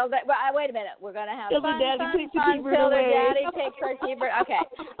 Wait a minute. We're going to have fun till their daddy takes our keyboard. Okay.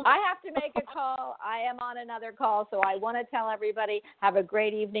 I have to make a call. I am on another call, so I want to tell everybody, have a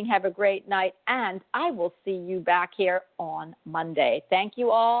great evening, have a great night, and I will see you back here on Monday. Thank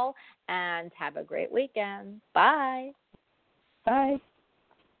you all, and have a great weekend. Bye. Bye.